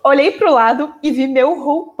 Então, olhei pro lado e vi meu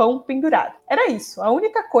roupão pendurado. Era isso, a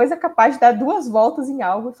única coisa capaz de dar 2 voltas em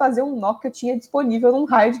algo e fazer um nó que eu tinha disponível num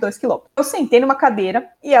raio de 2 km. Eu sentei numa cadeira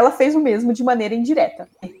e ela fez o mesmo de maneira indireta.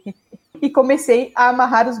 E comecei a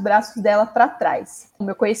amarrar os braços dela para trás. O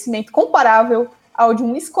meu conhecimento comparável ao de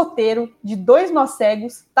um escoteiro de 2 nós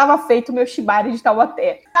cegos, estava feito o meu shibari de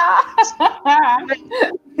Taubaté.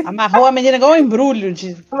 Amarrou a menina igual um embrulho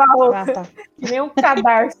de... Amarrou, que nem um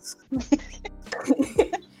cadarço.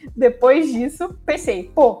 Depois disso,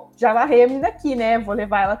 pensei, já amarrei a menina aqui, né? Vou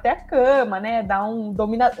levar ela até a cama, né? Dar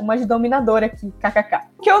uma de dominadora aqui, kkk.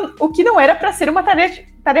 O que não era pra ser uma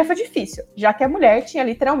tarefa difícil, já que a mulher tinha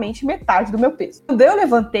literalmente metade do meu peso. Quando eu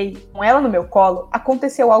levantei com ela no meu colo,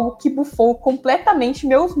 aconteceu algo que bufou completamente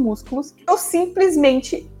meus músculos. Eu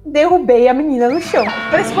simplesmente derrubei a menina no chão.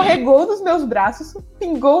 Ela escorregou dos meus braços,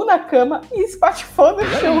 pingou na cama e espatifou no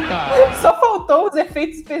chão. Só faltou os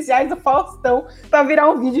efeitos especiais do Faustão pra virar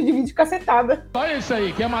um vídeo de videocacetada. Olha isso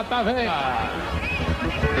aí, quer matar, velho?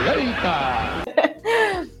 Eita!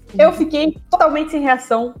 Eu fiquei totalmente sem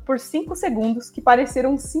reação por 5 segundos, que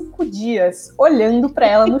pareceram 5 dias, olhando pra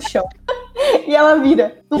ela no chão. E ela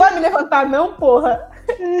vira, não vai me levantar não, porra?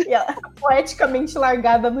 E ela poeticamente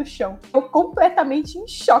largada no chão. Eu completamente em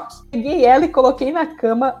choque. Peguei ela e coloquei na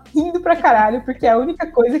cama, rindo pra caralho, porque é a única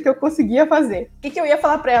coisa que eu conseguia fazer. O que eu ia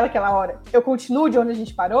falar pra ela aquela hora? Eu continuo de onde a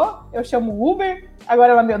gente parou? Eu chamo o Uber?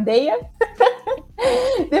 Agora ela me odeia?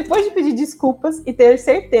 Depois de pedir desculpas e ter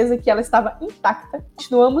certeza que ela estava intacta,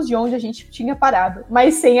 continuamos de onde a gente tinha parado,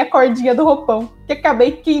 mas sem a cordinha do roupão, que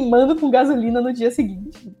acabei queimando com gasolina no dia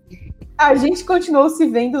seguinte. A gente continuou se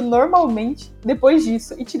vendo normalmente depois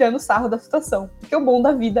disso e tirando sarro da situação. Porque o bom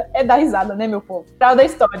da vida é dar risada, né, meu povo? Moral da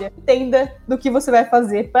história. Entenda do que você vai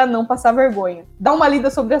fazer para não passar vergonha. Dá uma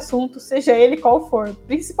lida sobre o assunto, seja ele qual for.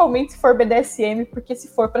 Principalmente se for BDSM, porque se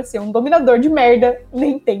for para ser um dominador de merda,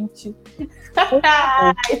 nem tente.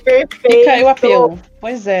 Ai, perfeito. Fica aí o apelo.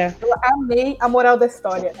 Pois é. Eu amei a moral da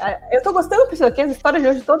história. Eu tô gostando, Priscila, que as histórias de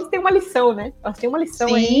hoje todas têm uma lição, né? Elas têm uma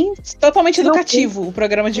lição aí. Sim, totalmente educativo o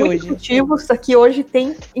programa de muito hoje. Educativo. Isso aqui hoje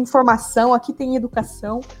tem informação, aqui tem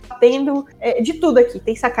educação, tendo de tudo aqui.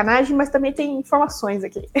 Tem sacanagem, mas também tem informações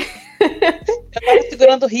aqui. Eu tava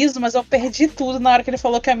segurando o riso, mas eu perdi tudo na hora que ele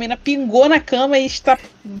falou que a mina pingou na cama e está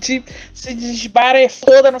se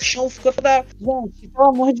desbarefou no chão, ficou toda... Gente, pelo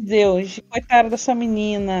amor de Deus, coitada dessa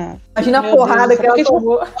menina. Imagina a porrada que ela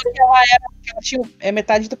tomou. Ela tinha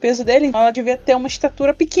metade do peso dele, então ela devia ter uma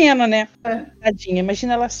estatura pequena, né? Tadinha,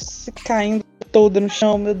 imagina ela se caindo toda no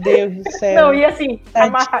chão, meu Deus do céu. Não, e assim,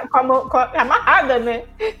 amarrada, né?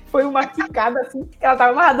 Foi uma quicada assim, ela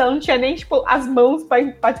tava amarrada, ela não tinha nem, tipo, as mãos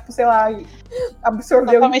pra tipo, sei lá,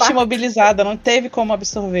 absorver totalmente o impacto. imobilizada, não teve como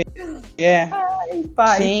absorver. Ai,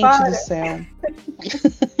 pai, gente para. do céu.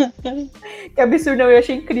 Que absurdo, não, eu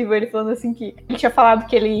achei incrível ele falando assim que ele tinha falado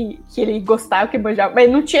que ele gostava, que manjava, mas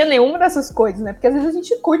não tinha nenhuma dessas coisas, né? Porque às vezes a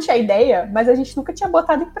gente curte a ideia, mas a gente nunca tinha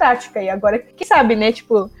botado em prática. E agora, quem sabe, né?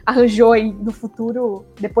 Tipo, arranjou aí no futuro,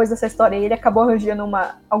 depois dessa história aí, ele acabou arranjando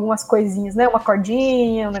algumas coisinhas, né? Uma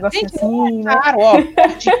cordinha, um negocinho assim, né? Claro, ó.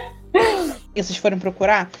 E vocês forem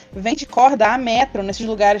procurar, vende corda a metro nesses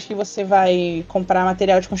lugares que você vai comprar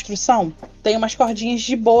material de construção. Tem umas cordinhas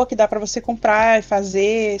de boa que dá pra você comprar e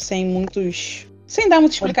fazer sem dar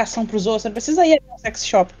muita explicação pros outros. Você não precisa ir ao sex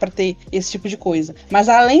shop pra ter esse tipo de coisa. Mas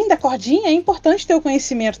além da cordinha, é importante ter o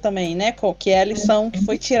conhecimento também, né? Que é a lição que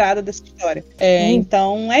foi tirada dessa história.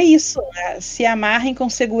 Então é isso. Né? Se amarrem com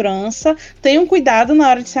segurança. Tenham cuidado na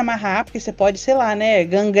hora de se amarrar, porque você pode, sei lá, né?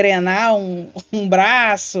 Gangrenar um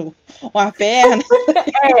braço, uma perna.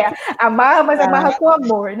 Amarra, mas amarra com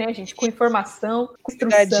amor, né, gente? Com informação, com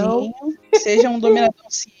instrução. Seja um dominador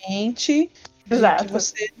ciente. Exato. Que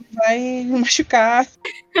você não vai machucar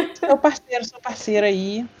seu parceiro, sua parceira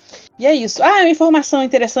aí. E é isso. Uma informação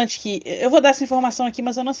interessante que... Eu vou dar essa informação aqui,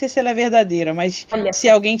 mas eu não sei se ela é verdadeira. Mas se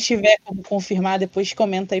alguém tiver como confirmar, depois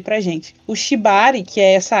comenta aí pra gente. O shibari, que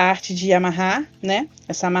é essa arte de amarrar, né?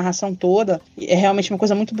 Essa amarração toda, é realmente uma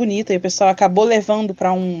coisa muito bonita. E o pessoal acabou levando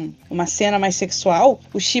pra uma cena mais sexual.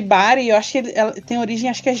 O shibari, eu acho que ela tem origem,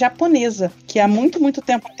 acho que é japonesa. Que há muito, muito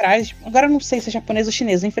tempo atrás... Agora eu não sei se é japonesa ou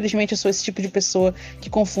chinesa. Infelizmente eu sou esse tipo de pessoa que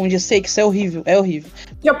confunde. Eu sei que isso é horrível. É horrível.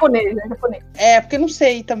 Japonês. Porque eu não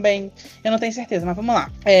sei também. Eu não tenho certeza, mas vamos lá.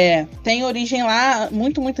 Tem origem lá,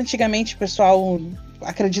 muito, muito antigamente, pessoal...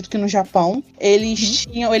 Acredito que no Japão, eles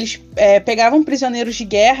pegavam prisioneiros de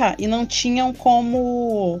guerra e não tinham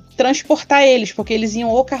como transportar eles, porque eles iam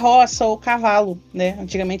ou carroça ou cavalo, né?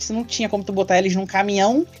 Antigamente você não tinha como tu botar eles num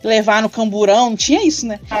caminhão, levar no camburão, não tinha isso,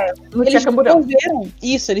 né? Não tinha camburão.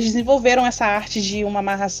 Eles desenvolveram essa arte de uma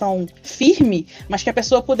amarração firme, mas que a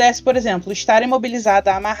pessoa pudesse, por exemplo, estar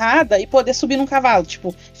imobilizada, amarrada e poder subir num cavalo,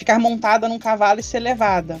 tipo, ficar montada num cavalo e ser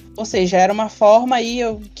levada. Ou seja, era uma forma aí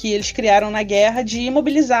que eles criaram na guerra de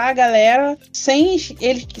imobilizar a galera sem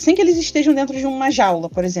que eles estejam dentro de uma jaula,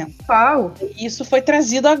 por exemplo. Uau. Isso foi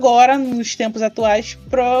trazido agora, nos tempos atuais,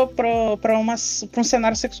 para um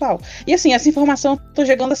cenário sexual. E assim, essa informação eu tô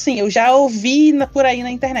chegando assim, eu já ouvi por aí na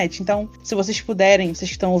internet. Então, se vocês puderem, vocês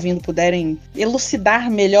que estão ouvindo, puderem elucidar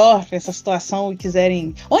melhor essa situação e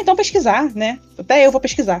quiserem... Ou então pesquisar, né? Até eu vou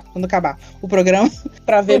pesquisar quando acabar o programa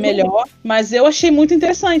para ver melhor. Mas eu achei muito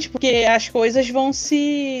interessante, porque as coisas vão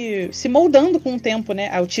se moldando com o tempo tempo, né?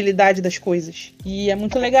 A utilidade das coisas. E é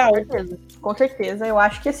muito legal. Com certeza. Eu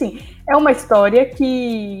acho que, assim, é uma história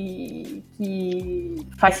que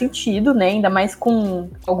faz sentido, né? Ainda mais com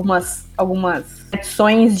algumas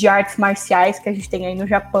tradições de artes marciais que a gente tem aí no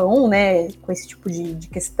Japão, né? Com esse tipo de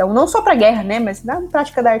questão. Não só pra guerra, né? Mas na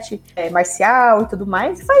prática da arte marcial e tudo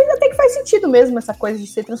mais. Até que faz sentido mesmo essa coisa de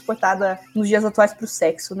ser transportada nos dias atuais pro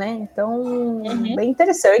sexo, né? Então, bem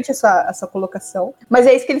interessante essa colocação. Mas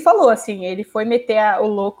é isso que ele falou, assim. Ele foi meter o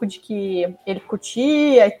louco de que ele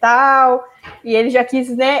curtia e tal. E ele já quis,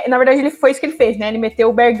 né? Na verdade, foi isso que ele fez, né? Ele meteu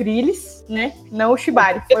o Bear Grylls, né? Não o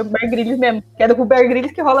Shibari, foi o Bear Grylls mesmo. Que é do Bear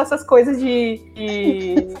Grylls que rola essas coisas de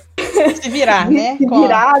se virar, né? Se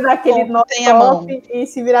virar daquele nó tem a mão. E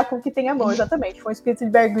se virar com o que tem a mão, exatamente. Foi um espírito de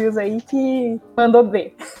Bear Grylls aí que mandou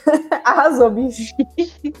bem. Arrasou, bicho.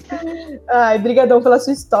 Ai, brigadão pela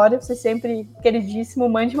sua história. Você sempre queridíssimo.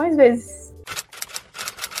 Mande mais vezes.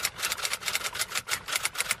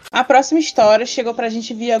 A próxima história chegou pra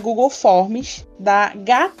gente via Google Forms, da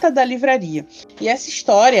Gata da Livraria. E essa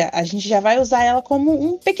história, a gente já vai usar ela como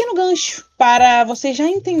um pequeno gancho para vocês já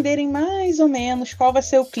entenderem mais ou menos qual vai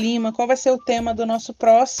ser o clima, qual vai ser o tema do nosso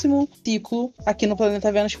próximo ciclo aqui no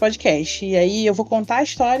Planeta Vênus Podcast. E aí eu vou contar a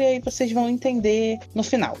história e vocês vão entender no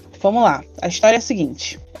final. Vamos lá. A história é a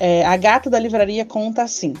seguinte. A Gata da Livraria conta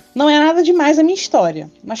assim. Não é nada demais a minha história,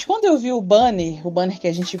 mas quando eu vi o banner que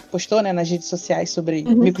a gente postou, né, nas redes sociais sobre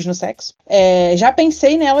micos no sexo, já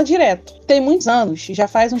pensei nela direto. Tem muitos anos, já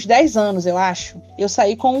faz uns 10 anos, eu acho, eu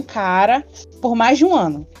saí com um cara por mais de um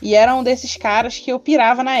ano. E era um desses caras que eu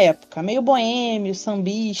pirava na época. Meio boêmio,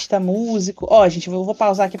 sambista, músico. Gente, eu vou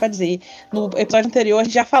pausar aqui pra dizer. No episódio anterior, a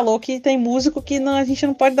gente já falou que tem músico que a gente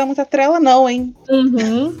não pode dar muita trela, não, hein?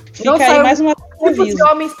 Fica não aí mais uma tipos de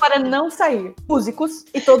homens para não sair. Músicos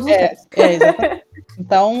e todos os outros. Exatamente.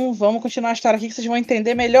 Então, vamos continuar a história aqui que vocês vão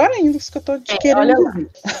entender melhor ainda isso que eu tô querendo dizer.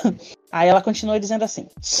 Aí ela continua dizendo assim.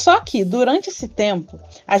 Só que, durante esse tempo,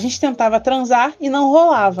 a gente tentava transar e não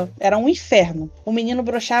rolava. Era um inferno. O menino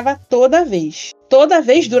broxava toda vez. Toda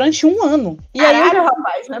vez durante um ano. E Caralho, aí,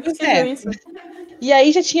 rapaz, não é possível isso. E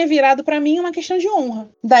aí já tinha virado pra mim uma questão de honra.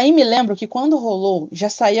 Daí me lembro que quando rolou, já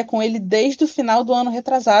saía com ele desde o final do ano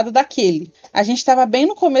retrasado daquele. A gente tava bem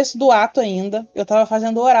no começo do ato ainda, eu tava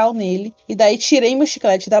fazendo oral nele, e daí tirei meu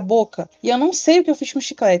chiclete da boca, e eu não sei o que eu fiz com o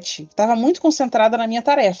chiclete. Tava muito concentrada na minha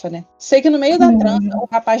tarefa, né? Sei que no meio da transa, o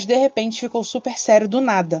rapaz de repente ficou super sério do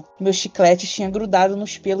nada. Meu chiclete tinha grudado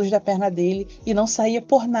nos pelos da perna dele e não saía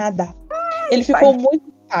por nada. Ele ficou muito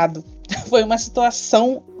irritado. Foi uma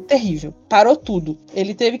situação terrível. Parou tudo.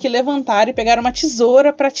 Ele teve que levantar e pegar uma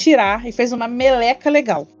tesoura pra tirar e fez uma meleca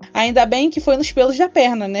legal. Ainda bem que foi nos pelos da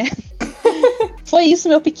perna, né? Foi isso,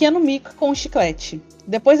 meu pequeno mico com o chiclete.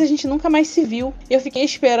 Depois a gente nunca mais se viu. Eu fiquei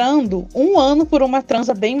esperando um ano por uma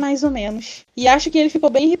transa bem mais ou menos. E acho que ele ficou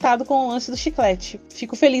bem irritado com o lance do chiclete.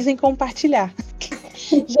 Fico feliz em compartilhar.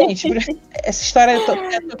 Gente, essa história eu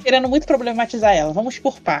tô querendo muito problematizar ela. Vamos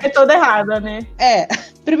por partes. É toda errada, né?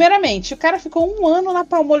 Primeiramente, o cara ficou um ano na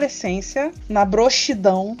palmolescência, na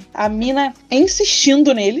broxidão, a mina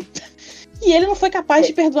insistindo nele. E ele não foi capaz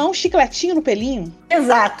de perdoar um chicletinho no pelinho?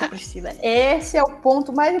 Exato, Priscila. Esse é o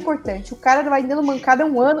ponto mais importante. O cara vai dando mancada há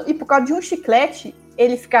um ano e por causa de um chiclete,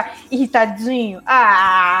 ele fica irritadinho.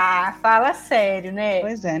 Fala sério, né?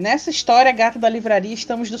 Pois é. Nessa história, Gata da Livraria,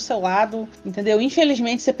 estamos do seu lado, entendeu?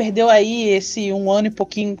 Infelizmente, você perdeu aí esse um ano e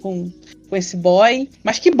pouquinho com esse boy.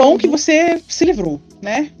 Mas que bom que você se livrou,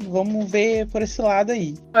 né? Vamos ver por esse lado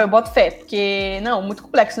aí. Eu boto fé, porque, não, muito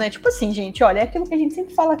complexo, né? Tipo assim, gente, olha, é aquilo que a gente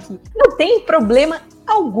sempre fala aqui. Não tem problema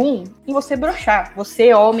algum em você broxar.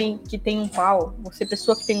 Você, homem que tem um pau, você,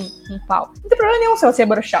 pessoa que tem um pau. Não tem problema nenhum se você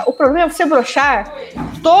broxar. O problema é você broxar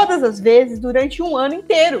todas as vezes durante um ano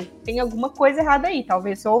inteiro. Tem alguma coisa errada aí.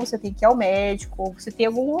 Talvez ou você tem que ir ao médico, ou você tem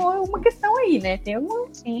alguma questão aí, né? Tem alguma...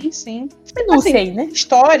 Sim. Eu não sei, né?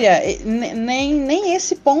 História, nem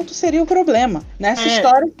esse ponto seria o problema. Nessa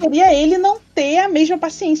história seria ele não ter a mesma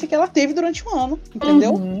paciência que ela teve durante um ano,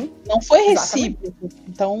 entendeu? Não foi recíproco.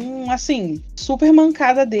 Então, assim, super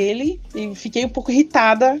mancada dele. E fiquei um pouco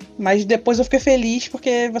irritada, mas depois eu fiquei feliz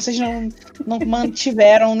porque vocês não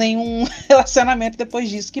mantiveram nenhum relacionamento depois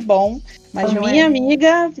disso. Que bom. Mas minha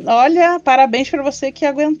amiga, olha, parabéns pra você que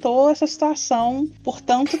aguentou essa situação por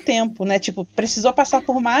tanto tempo, né? Tipo, precisou passar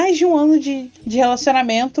por mais de um ano de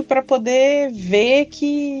relacionamento pra poder ver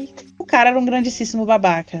que o cara era um grandíssimo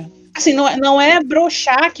babaca. Assim, não é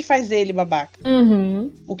broxar que faz ele babaca.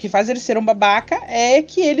 O que faz ele ser um babaca é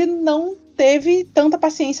que ele não teve tanta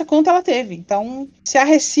paciência quanto ela teve. Então, se a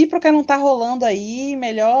recíproca não tá rolando aí,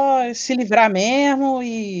 melhor se livrar mesmo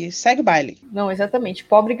e segue o baile. Não, exatamente.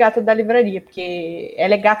 Pobre gato da livraria, porque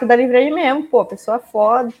ela é gato da livraria mesmo, pô, pessoa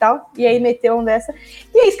foda e tal. E aí meteu um dessa.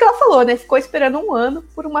 E é isso que ela falou, né? Ficou esperando 1 ano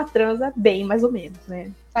por uma transa bem mais ou menos,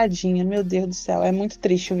 né? Tadinha, meu Deus do céu, é muito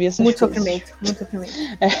triste ouvir essas Muito coisas. muito sofrimento.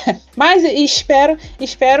 Mas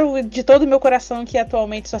espero de todo o meu coração que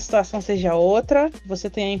atualmente sua situação seja outra. Você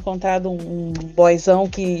tenha encontrado um boyzão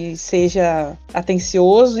que seja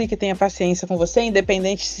atencioso e que tenha paciência com você,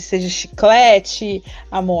 independente se seja chiclete,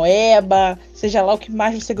 amoeba, seja lá o que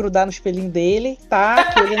mais você grudar no espelhinho dele, tá?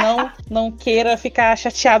 Que ele não queira ficar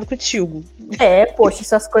chateado contigo. Poxa,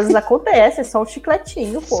 essas coisas acontecem, só um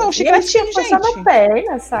chicletinho, pô. Só um chicletinho, gente. Só na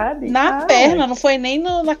perna, sabe? Na perna, não foi nem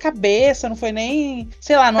na cabeça, não foi nem,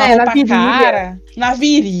 sei lá, numa roupa cara, na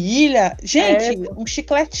virilha. Gente, um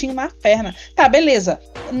chicletinho na perna. Tá, beleza.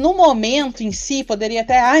 No momento em si, poderia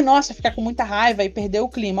até, ai, nossa, ficar com muita raiva e perder o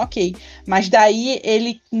clima, ok. Mas daí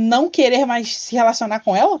ele não querer mais se relacionar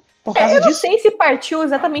com ela? Por causa eu não disso? sei se partiu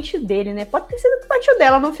exatamente dele, né? Pode ter sido que partiu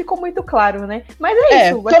dela, não ficou muito claro, né? Mas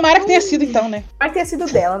isso. Tomara que tenha sido então, né? Tomara que tenha sido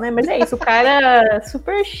dela, né? Mas é isso, o cara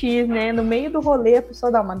super X, né? No meio do rolê a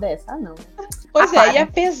pessoa dá uma dessa? Ah, não. Pois é, e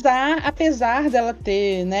apesar dela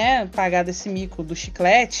ter, né, pagado esse mico do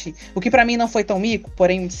chiclete, o que pra mim não foi tão mico,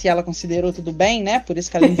 porém se ela considerou tudo bem, né? Por isso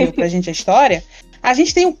que ela enviou pra gente a história. A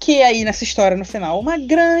gente tem o que aí nessa história no final? Uma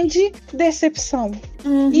grande decepção.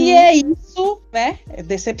 E é isso, né?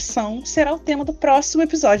 Decepção será o tema do próximo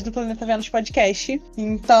episódio do Planeta Vênus Podcast.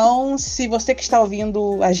 Então, se você que está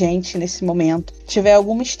ouvindo a gente nesse momento tiver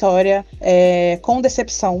alguma história com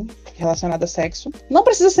decepção relacionada a sexo, não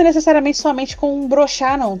precisa ser necessariamente somente com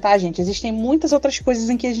broxar, não, tá, gente? Existem muitas outras coisas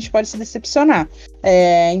em que a gente pode se decepcionar.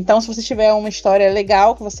 Então, se você tiver uma história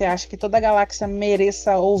legal que você acha que toda a galáxia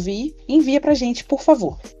mereça ouvir, envia pra gente, por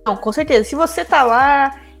favor. Não, com certeza. Se você tá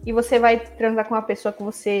lá e você vai transar com uma pessoa que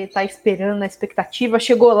você tá esperando na expectativa,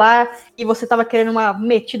 chegou lá e você tava querendo uma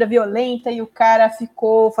metida violenta e o cara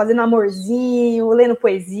ficou fazendo amorzinho, lendo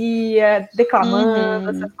poesia, declamando,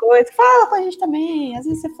 essas coisas. Fala pra gente também. Às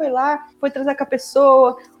vezes você foi lá, foi transar com a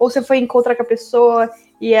pessoa, ou você foi encontrar com a pessoa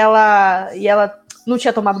e ela não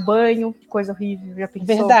tinha tomado banho, coisa horrível, já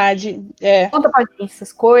pensou? Verdade, Conta pra gente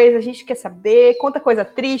essas coisas, a gente quer saber. Conta coisa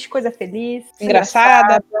triste, coisa feliz.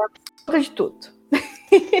 Engraçada. Conta de tudo.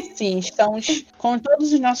 Sim, estamos com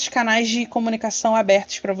todos os nossos canais de comunicação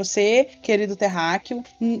abertos para você, querido terráqueo.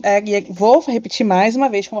 Vou repetir mais uma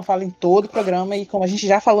vez, como eu falo em todo o programa e como a gente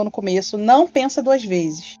já falou no começo, não pensa 2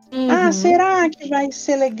 vezes. Será que vai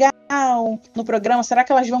ser legal no programa? Será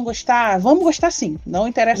que elas vão gostar? Vamos gostar sim. Não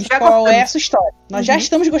interessa qual é a sua história. Nós já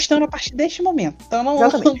estamos gostando a partir deste momento. Então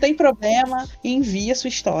não tem problema. Envie a sua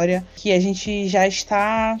história, que a gente já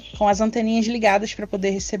está com as anteninhas ligadas para poder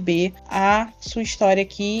receber a sua história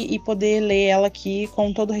aqui e poder ler ela aqui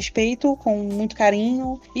com todo respeito, com muito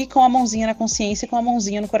carinho e com a mãozinha na consciência e com a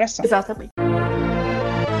mãozinha no coração. Exatamente.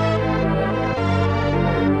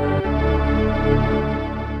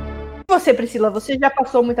 Você, Priscila, você já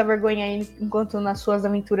passou muita vergonha aí enquanto nas suas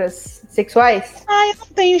aventuras sexuais? Eu não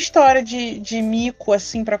tenho história de mico,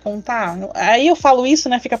 assim, pra contar. Aí eu falo isso,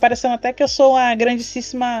 né? Fica parecendo até que eu sou uma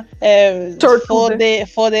grandíssima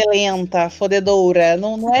fodelenta, fodedoura.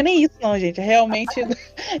 Não é nem isso, não, gente. Realmente,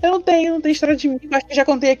 eu não tenho história de mico. Acho que já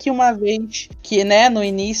contei aqui uma vez que, né, no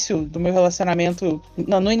início do meu relacionamento,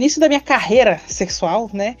 no início da minha carreira sexual,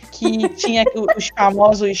 né, que tinha os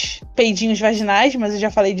famosos peidinhos vaginais, mas eu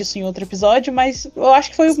já falei disso em outro episódio, mas eu acho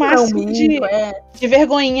que foi o máximo de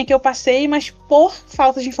vergonhinha que eu passei, mas por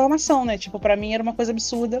falta de informação, né? Tipo, pra mim era uma coisa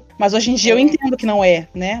absurda. Mas hoje em dia eu entendo que não é,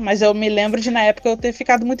 né? Mas eu me lembro de, na época, eu ter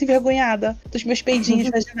ficado muito envergonhada dos meus peidinhos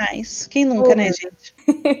vaginais. Quem nunca, né, gente?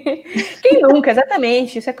 Quem nunca,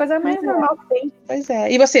 exatamente. Isso é a coisa mais normal que tem. Pois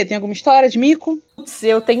é. E você, tem alguma história de mico?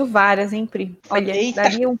 Eu tenho várias, hein, Pri? Olha,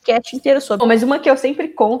 daria um cast inteiro sobre. Bom, mas uma que eu sempre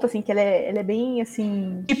conto, assim, que ela é bem,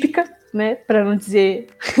 assim, típica, né? Pra não dizer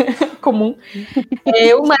comum.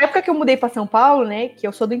 Na época que eu mudei pra São Paulo, né? Que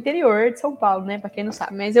eu sou do interior de São Paulo, né? Pra quem não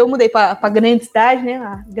sabe. Mas eu mudei pra grande cidade, né?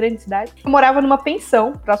 A grande cidade. Eu morava numa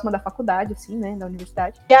pensão, próxima da faculdade, assim, né? Da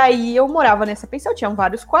universidade. E aí eu morava nessa pensão. Tinha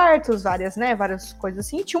vários quartos, várias coisas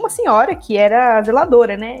assim. E tinha uma senhora que era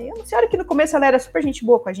zeladora, né? E uma senhora que no começo ela era super gente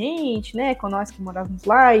boa com a gente, né? Com nós que morávamos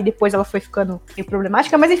lá. E depois ela foi ficando meio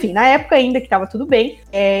problemática. Mas enfim, na época ainda que tava tudo bem,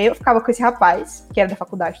 eu ficava com esse rapaz, que era da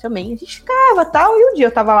faculdade também. A gente ficava tal. E um dia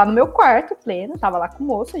eu tava lá no meu quarto, pleno, tava lá com o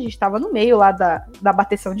moço, a gente tava no meio lá da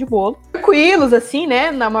bateção de bolo. Tranquilos, assim,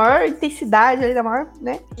 né? Na maior intensidade ali, na maior,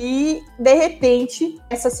 né? E, de repente,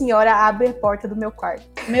 essa senhora abre a porta do meu quarto.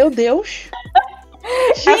 Meu Deus!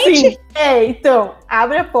 Assim, então,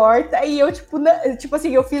 abre a porta e eu, tipo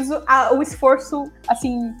assim, eu fiz o esforço,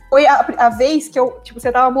 assim, foi a vez que eu, tipo,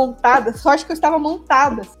 você tava montada, só acho que eu estava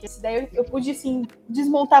montada, porque daí eu pude, assim,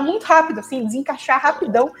 desmontar muito rápido, assim, desencaixar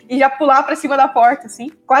rapidão e já pular pra cima da porta,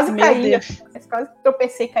 assim, quase caí, quase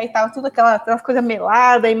tropecei, caí, tava tudo aquelas coisas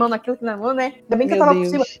meladas, e mão naquilo que na mão, né, ainda bem que eu tava por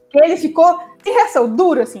cima, porque ele ficou sem reação,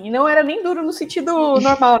 duro, assim, e não era nem duro no sentido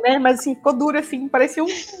normal, né, mas assim, ficou duro, assim, parecia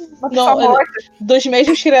uma pessoa morta. Dos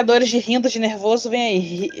mesmos criadores de Rindo de Nervoso, vem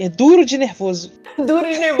aí, é Duro de Nervoso. Duro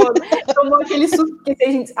de nervoso. Tomou aquele susto,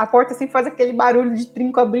 porque a porta sempre faz aquele barulho de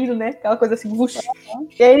trinco abrindo, né? Aquela coisa assim, vuxi.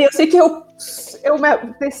 E aí eu sei que eu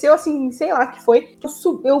desceu assim, sei lá o que foi.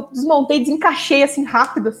 Eu desmontei, desencaixei assim,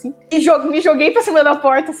 rápido, assim. E me joguei pra cima da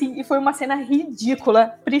porta, assim. E foi uma cena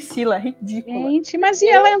ridícula. Priscila, ridícula. Gente, mas e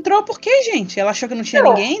ela entrou por quê, gente? Ela achou que não tinha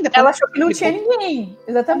ninguém? Depois ela achou que não tinha ninguém.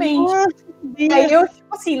 Exatamente. Aí eu,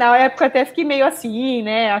 tipo assim, na época até fiquei meio assim,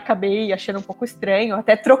 né? Acabei achando um pouco estranho.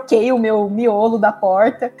 Até troquei o meu miolo da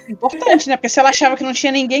porta. Importante, né? Porque se ela achava que não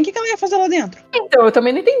tinha ninguém, o que ela ia fazer lá dentro? Então, eu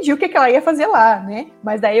também não entendi o que ela ia fazer lá, né?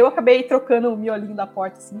 Mas daí eu acabei trocando o miolinho da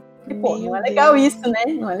porta, assim. E, pô, não é legal isso, né?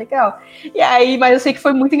 Não é legal. E aí, mas eu sei que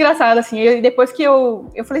foi muito engraçado, assim. E depois que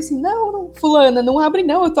eu falei assim, não, fulana, não abre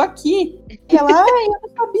não, eu tô aqui. E ela, eu não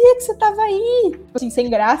sabia que você tava aí. Assim, sem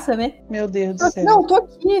graça, né? Meu Deus do céu. Não, tô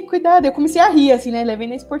aqui, cuidado. Eu comecei a rir, assim, né? Levei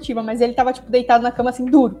na esportiva, mas ele tava, tipo, deitado na cama, assim,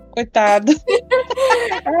 duro. Coitado.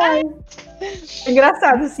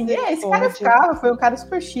 Engraçado, assim. Esse cara foi um cara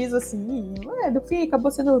super X, assim. No fim,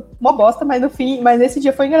 acabou sendo uma bosta, mas nesse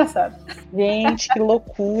dia foi engraçado. Gente, que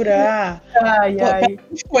loucura. Ai.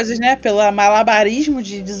 As coisas, né? Pelo malabarismo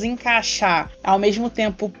de desencaixar, ao mesmo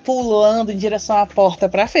tempo pulando em direção à porta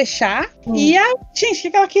pra fechar. E a gente,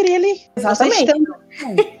 o que ela queria ali? Exatamente.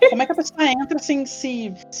 Como é que a pessoa entra sem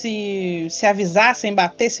se avisar, sem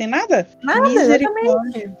bater, sem nada? Nada,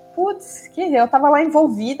 exatamente. Putz, eu tava lá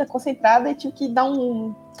envolvida, concentrada, e tive que dar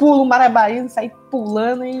um pulo marabaíno, sair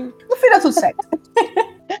pulando e no final tudo certo.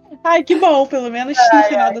 Ai, que bom, pelo menos no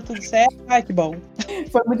final deu tudo certo. Ai, que bom.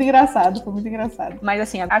 Foi muito engraçado. Mas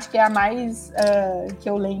assim, acho que é a mais que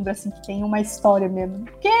eu lembro, assim, que tem uma história mesmo.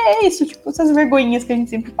 Porque é isso, tipo, essas vergonhinhas que a gente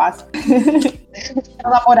sempre passa. Eu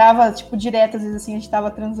namorava, tipo, direto, às vezes assim, a gente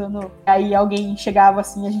tava transando, aí alguém chegava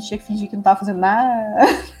assim, a gente tinha que fingir que não tava fazendo nada.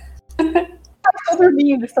 Estou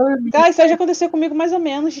dormindo. Isso aí já aconteceu comigo mais ou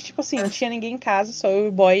menos, de tipo assim, não tinha ninguém em casa, só eu e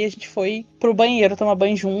o boy, e a gente foi pro banheiro tomar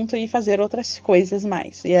banho junto e fazer outras coisas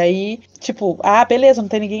mais. E aí, tipo, beleza, não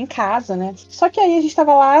tem ninguém em casa, né? Só que aí a gente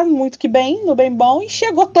tava lá muito que bem, no bem bom, e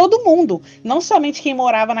chegou todo mundo. Não somente quem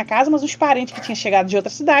morava na casa, mas os parentes que tinham chegado de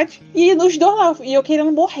outra cidade. E nos dois lá, e eu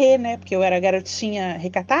querendo morrer, né? Porque eu era garotinha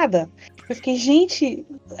recatada. Eu fiquei, gente,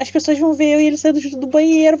 as pessoas vão ver eu e ele saindo do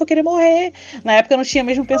banheiro, vou querer morrer. Na época eu não tinha o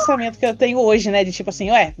mesmo pensamento que eu tenho hoje, né? De tipo assim,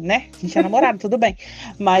 né? A gente é namorado, tudo bem.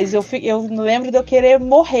 Mas eu lembro de eu querer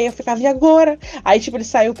morrer, eu ficava, e agora? Aí, tipo, ele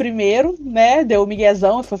saiu primeiro, né? Deu o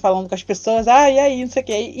miguezão, foi falando com as pessoas, e aí, não sei o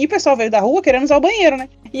quê. E o pessoal veio da rua querendo usar o banheiro, né?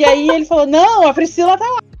 E aí ele falou, não, a Priscila tá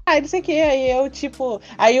lá. Aí não sei o que, aí eu, tipo...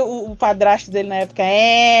 Aí o padrasto dele na época,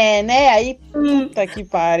 né? Aí, puta que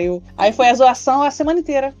pariu. Aí foi a zoação a semana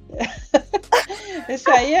inteira. Isso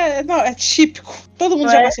aí é típico. Todo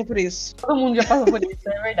mundo já passou por isso. Todo mundo já passou por isso,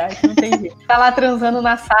 é verdade, não tem jeito. Tá lá transando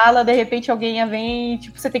na sala, de repente alguém vem e,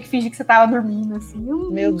 tipo, você tem que fingir que você tava dormindo, assim.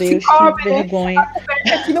 Meu Deus, que vergonha. A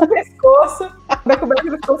coberta aqui no pescoço, a coberta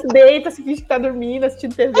no pescoço, deita, se finge que tá dormindo,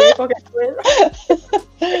 assistindo TV, qualquer coisa.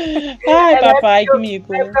 Ai, papai, que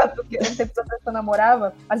mico. No tempo que eu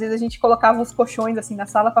namorava, às vezes a gente colocava uns colchões, assim, na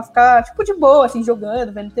sala pra ficar, tipo, de boa, assim,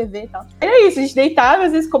 jogando, vendo TV e tal. Era isso, a gente deitava,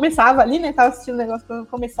 às vezes começava ali, né, tava assistindo o negócio quando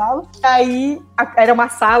começava, aí era uma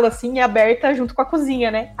sala, assim, aberta junto com a cozinha,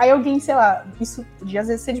 né, aí alguém, sei lá, isso podia às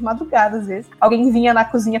vezes ser de madrugada, às vezes, alguém vinha na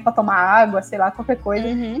cozinha pra tomar água, sei lá, qualquer coisa,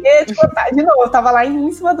 e, tipo, de novo, eu tava lá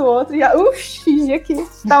em cima do outro, e fingia que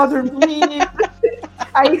tava dormindo,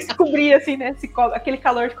 aí se cobria, assim, né, aquele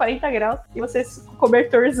calor de 40 graus, e você com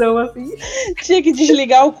cobertorzão, assim. Tinha que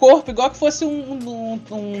desligar o corpo, igual que fosse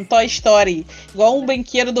um Toy Story, igual um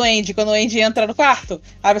brinquedo do Andy, quando o Andy entra no quarto,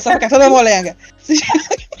 a pessoa fica toda molenga.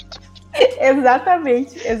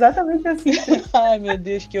 Exatamente assim. Ai, meu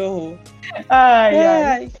Deus, que horror.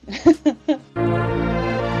 Ai.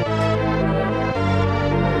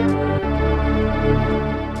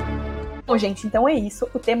 Bom, gente, então é isso.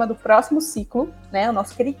 O tema do próximo ciclo, né? O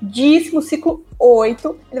nosso queridíssimo ciclo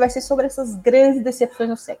 8, ele vai ser sobre essas grandes decepções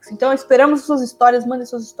no sexo. Então, esperamos suas histórias, mandem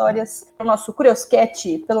suas histórias pelo nosso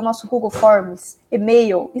Curioscat, pelo nosso Google Forms,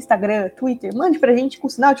 e-mail, Instagram, Twitter. Mande pra gente com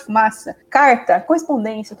sinal de fumaça, carta,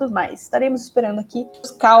 correspondência, tudo mais. Estaremos esperando aqui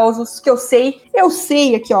os causos que eu sei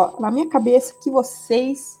aqui, ó, na minha cabeça que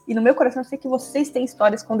vocês, e no meu coração eu sei que vocês têm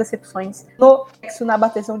histórias com decepções no sexo, na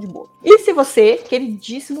bateção de bolo. E se você,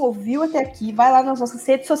 queridíssimo, ouviu até aqui, vai lá nas nossas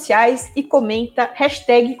redes sociais e comenta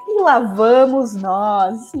hashtag e lá vamos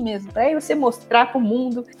nós. Isso mesmo, pra aí você mostrar pro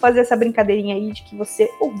mundo, fazer essa brincadeirinha aí de que você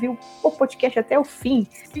ouviu o podcast até o fim.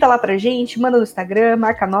 Tá lá pra gente, manda no Instagram,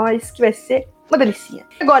 marca nós, que vai ser uma delicinha.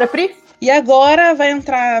 Agora, Pri? E agora vai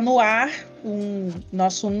entrar no ar um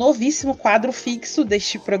nosso novíssimo quadro fixo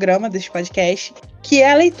deste programa, deste podcast, que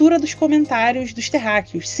é a leitura dos comentários dos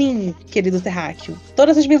terráqueos. Sim, querido terráqueo.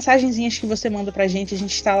 Todas as mensagenzinhas que você manda pra gente, a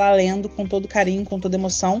gente está lá lendo com todo carinho, com toda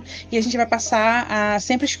emoção, e a gente vai passar a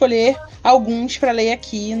sempre escolher alguns para ler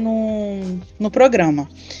aqui no programa.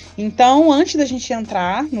 Então, antes da gente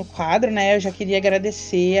entrar no quadro, né, eu já queria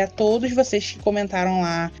agradecer a todos vocês que comentaram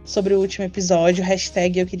lá sobre o último episódio,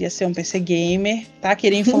 hashtag eu queria ser um PC Gamer, tá?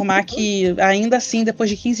 Queria informar que ainda assim, depois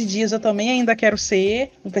de 15 dias, eu também ainda quero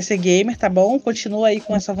ser um PC Gamer, tá bom? Continua aí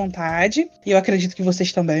com essa vontade, e eu acredito que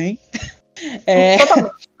vocês também.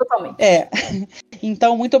 Totalmente.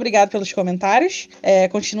 Então, muito obrigado pelos comentários.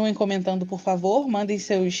 Continuem comentando, por favor. Mandem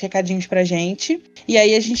seus recadinhos pra gente. E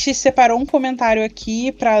aí, a gente separou um comentário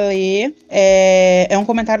aqui pra ler. É um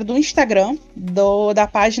comentário do Instagram, da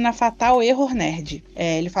página Fatal Error Nerd.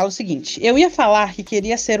 Ele fala o seguinte: eu ia falar que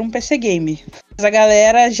queria ser um PC Gamer, mas a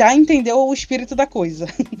galera já entendeu o espírito da coisa.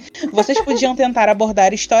 Vocês podiam tentar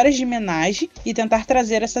abordar histórias de homenagem e tentar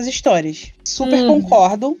trazer essas histórias. Super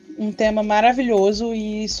concordo. Um tema maravilhoso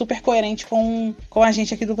e super coerente com a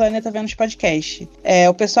gente aqui do Planeta Vênus Podcast.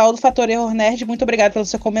 O pessoal do Fator Error Nerd, muito obrigado pelo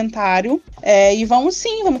seu comentário. E vamos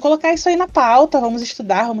colocar isso aí na pauta, vamos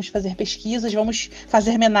estudar, vamos fazer pesquisas, vamos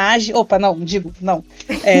fazer homenagem. Opa, não.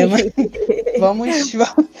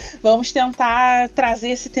 Vamos tentar trazer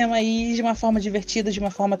esse tema aí de uma forma divertida, de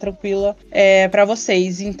uma forma tranquila para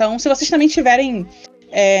vocês. Então, se vocês também tiverem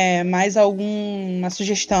mais alguma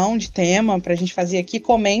sugestão de tema pra gente fazer aqui,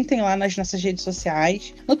 comentem lá nas nossas redes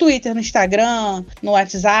sociais, no Twitter, no Instagram, no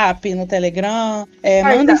WhatsApp, no Telegram,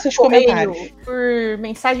 mandem seus comentários. Por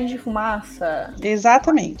mensagem de fumaça.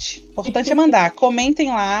 Exatamente. Importante é mandar. Comentem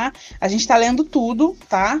lá. A gente tá lendo tudo,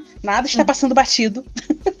 tá? Nada está passando batido.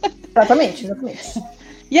 Exatamente.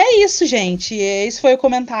 E é isso, gente. Esse foi o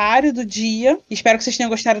comentário do dia. Espero que vocês tenham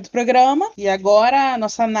gostado do programa. E agora a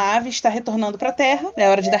nossa nave está retornando para a Terra. É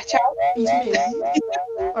hora de dar tchau. Isso mesmo.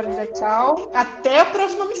 Hora de dar tchau. Até a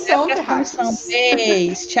próxima missão, Até a próxima missão.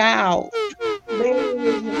 Beijo. Tchau.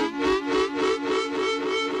 Beijo.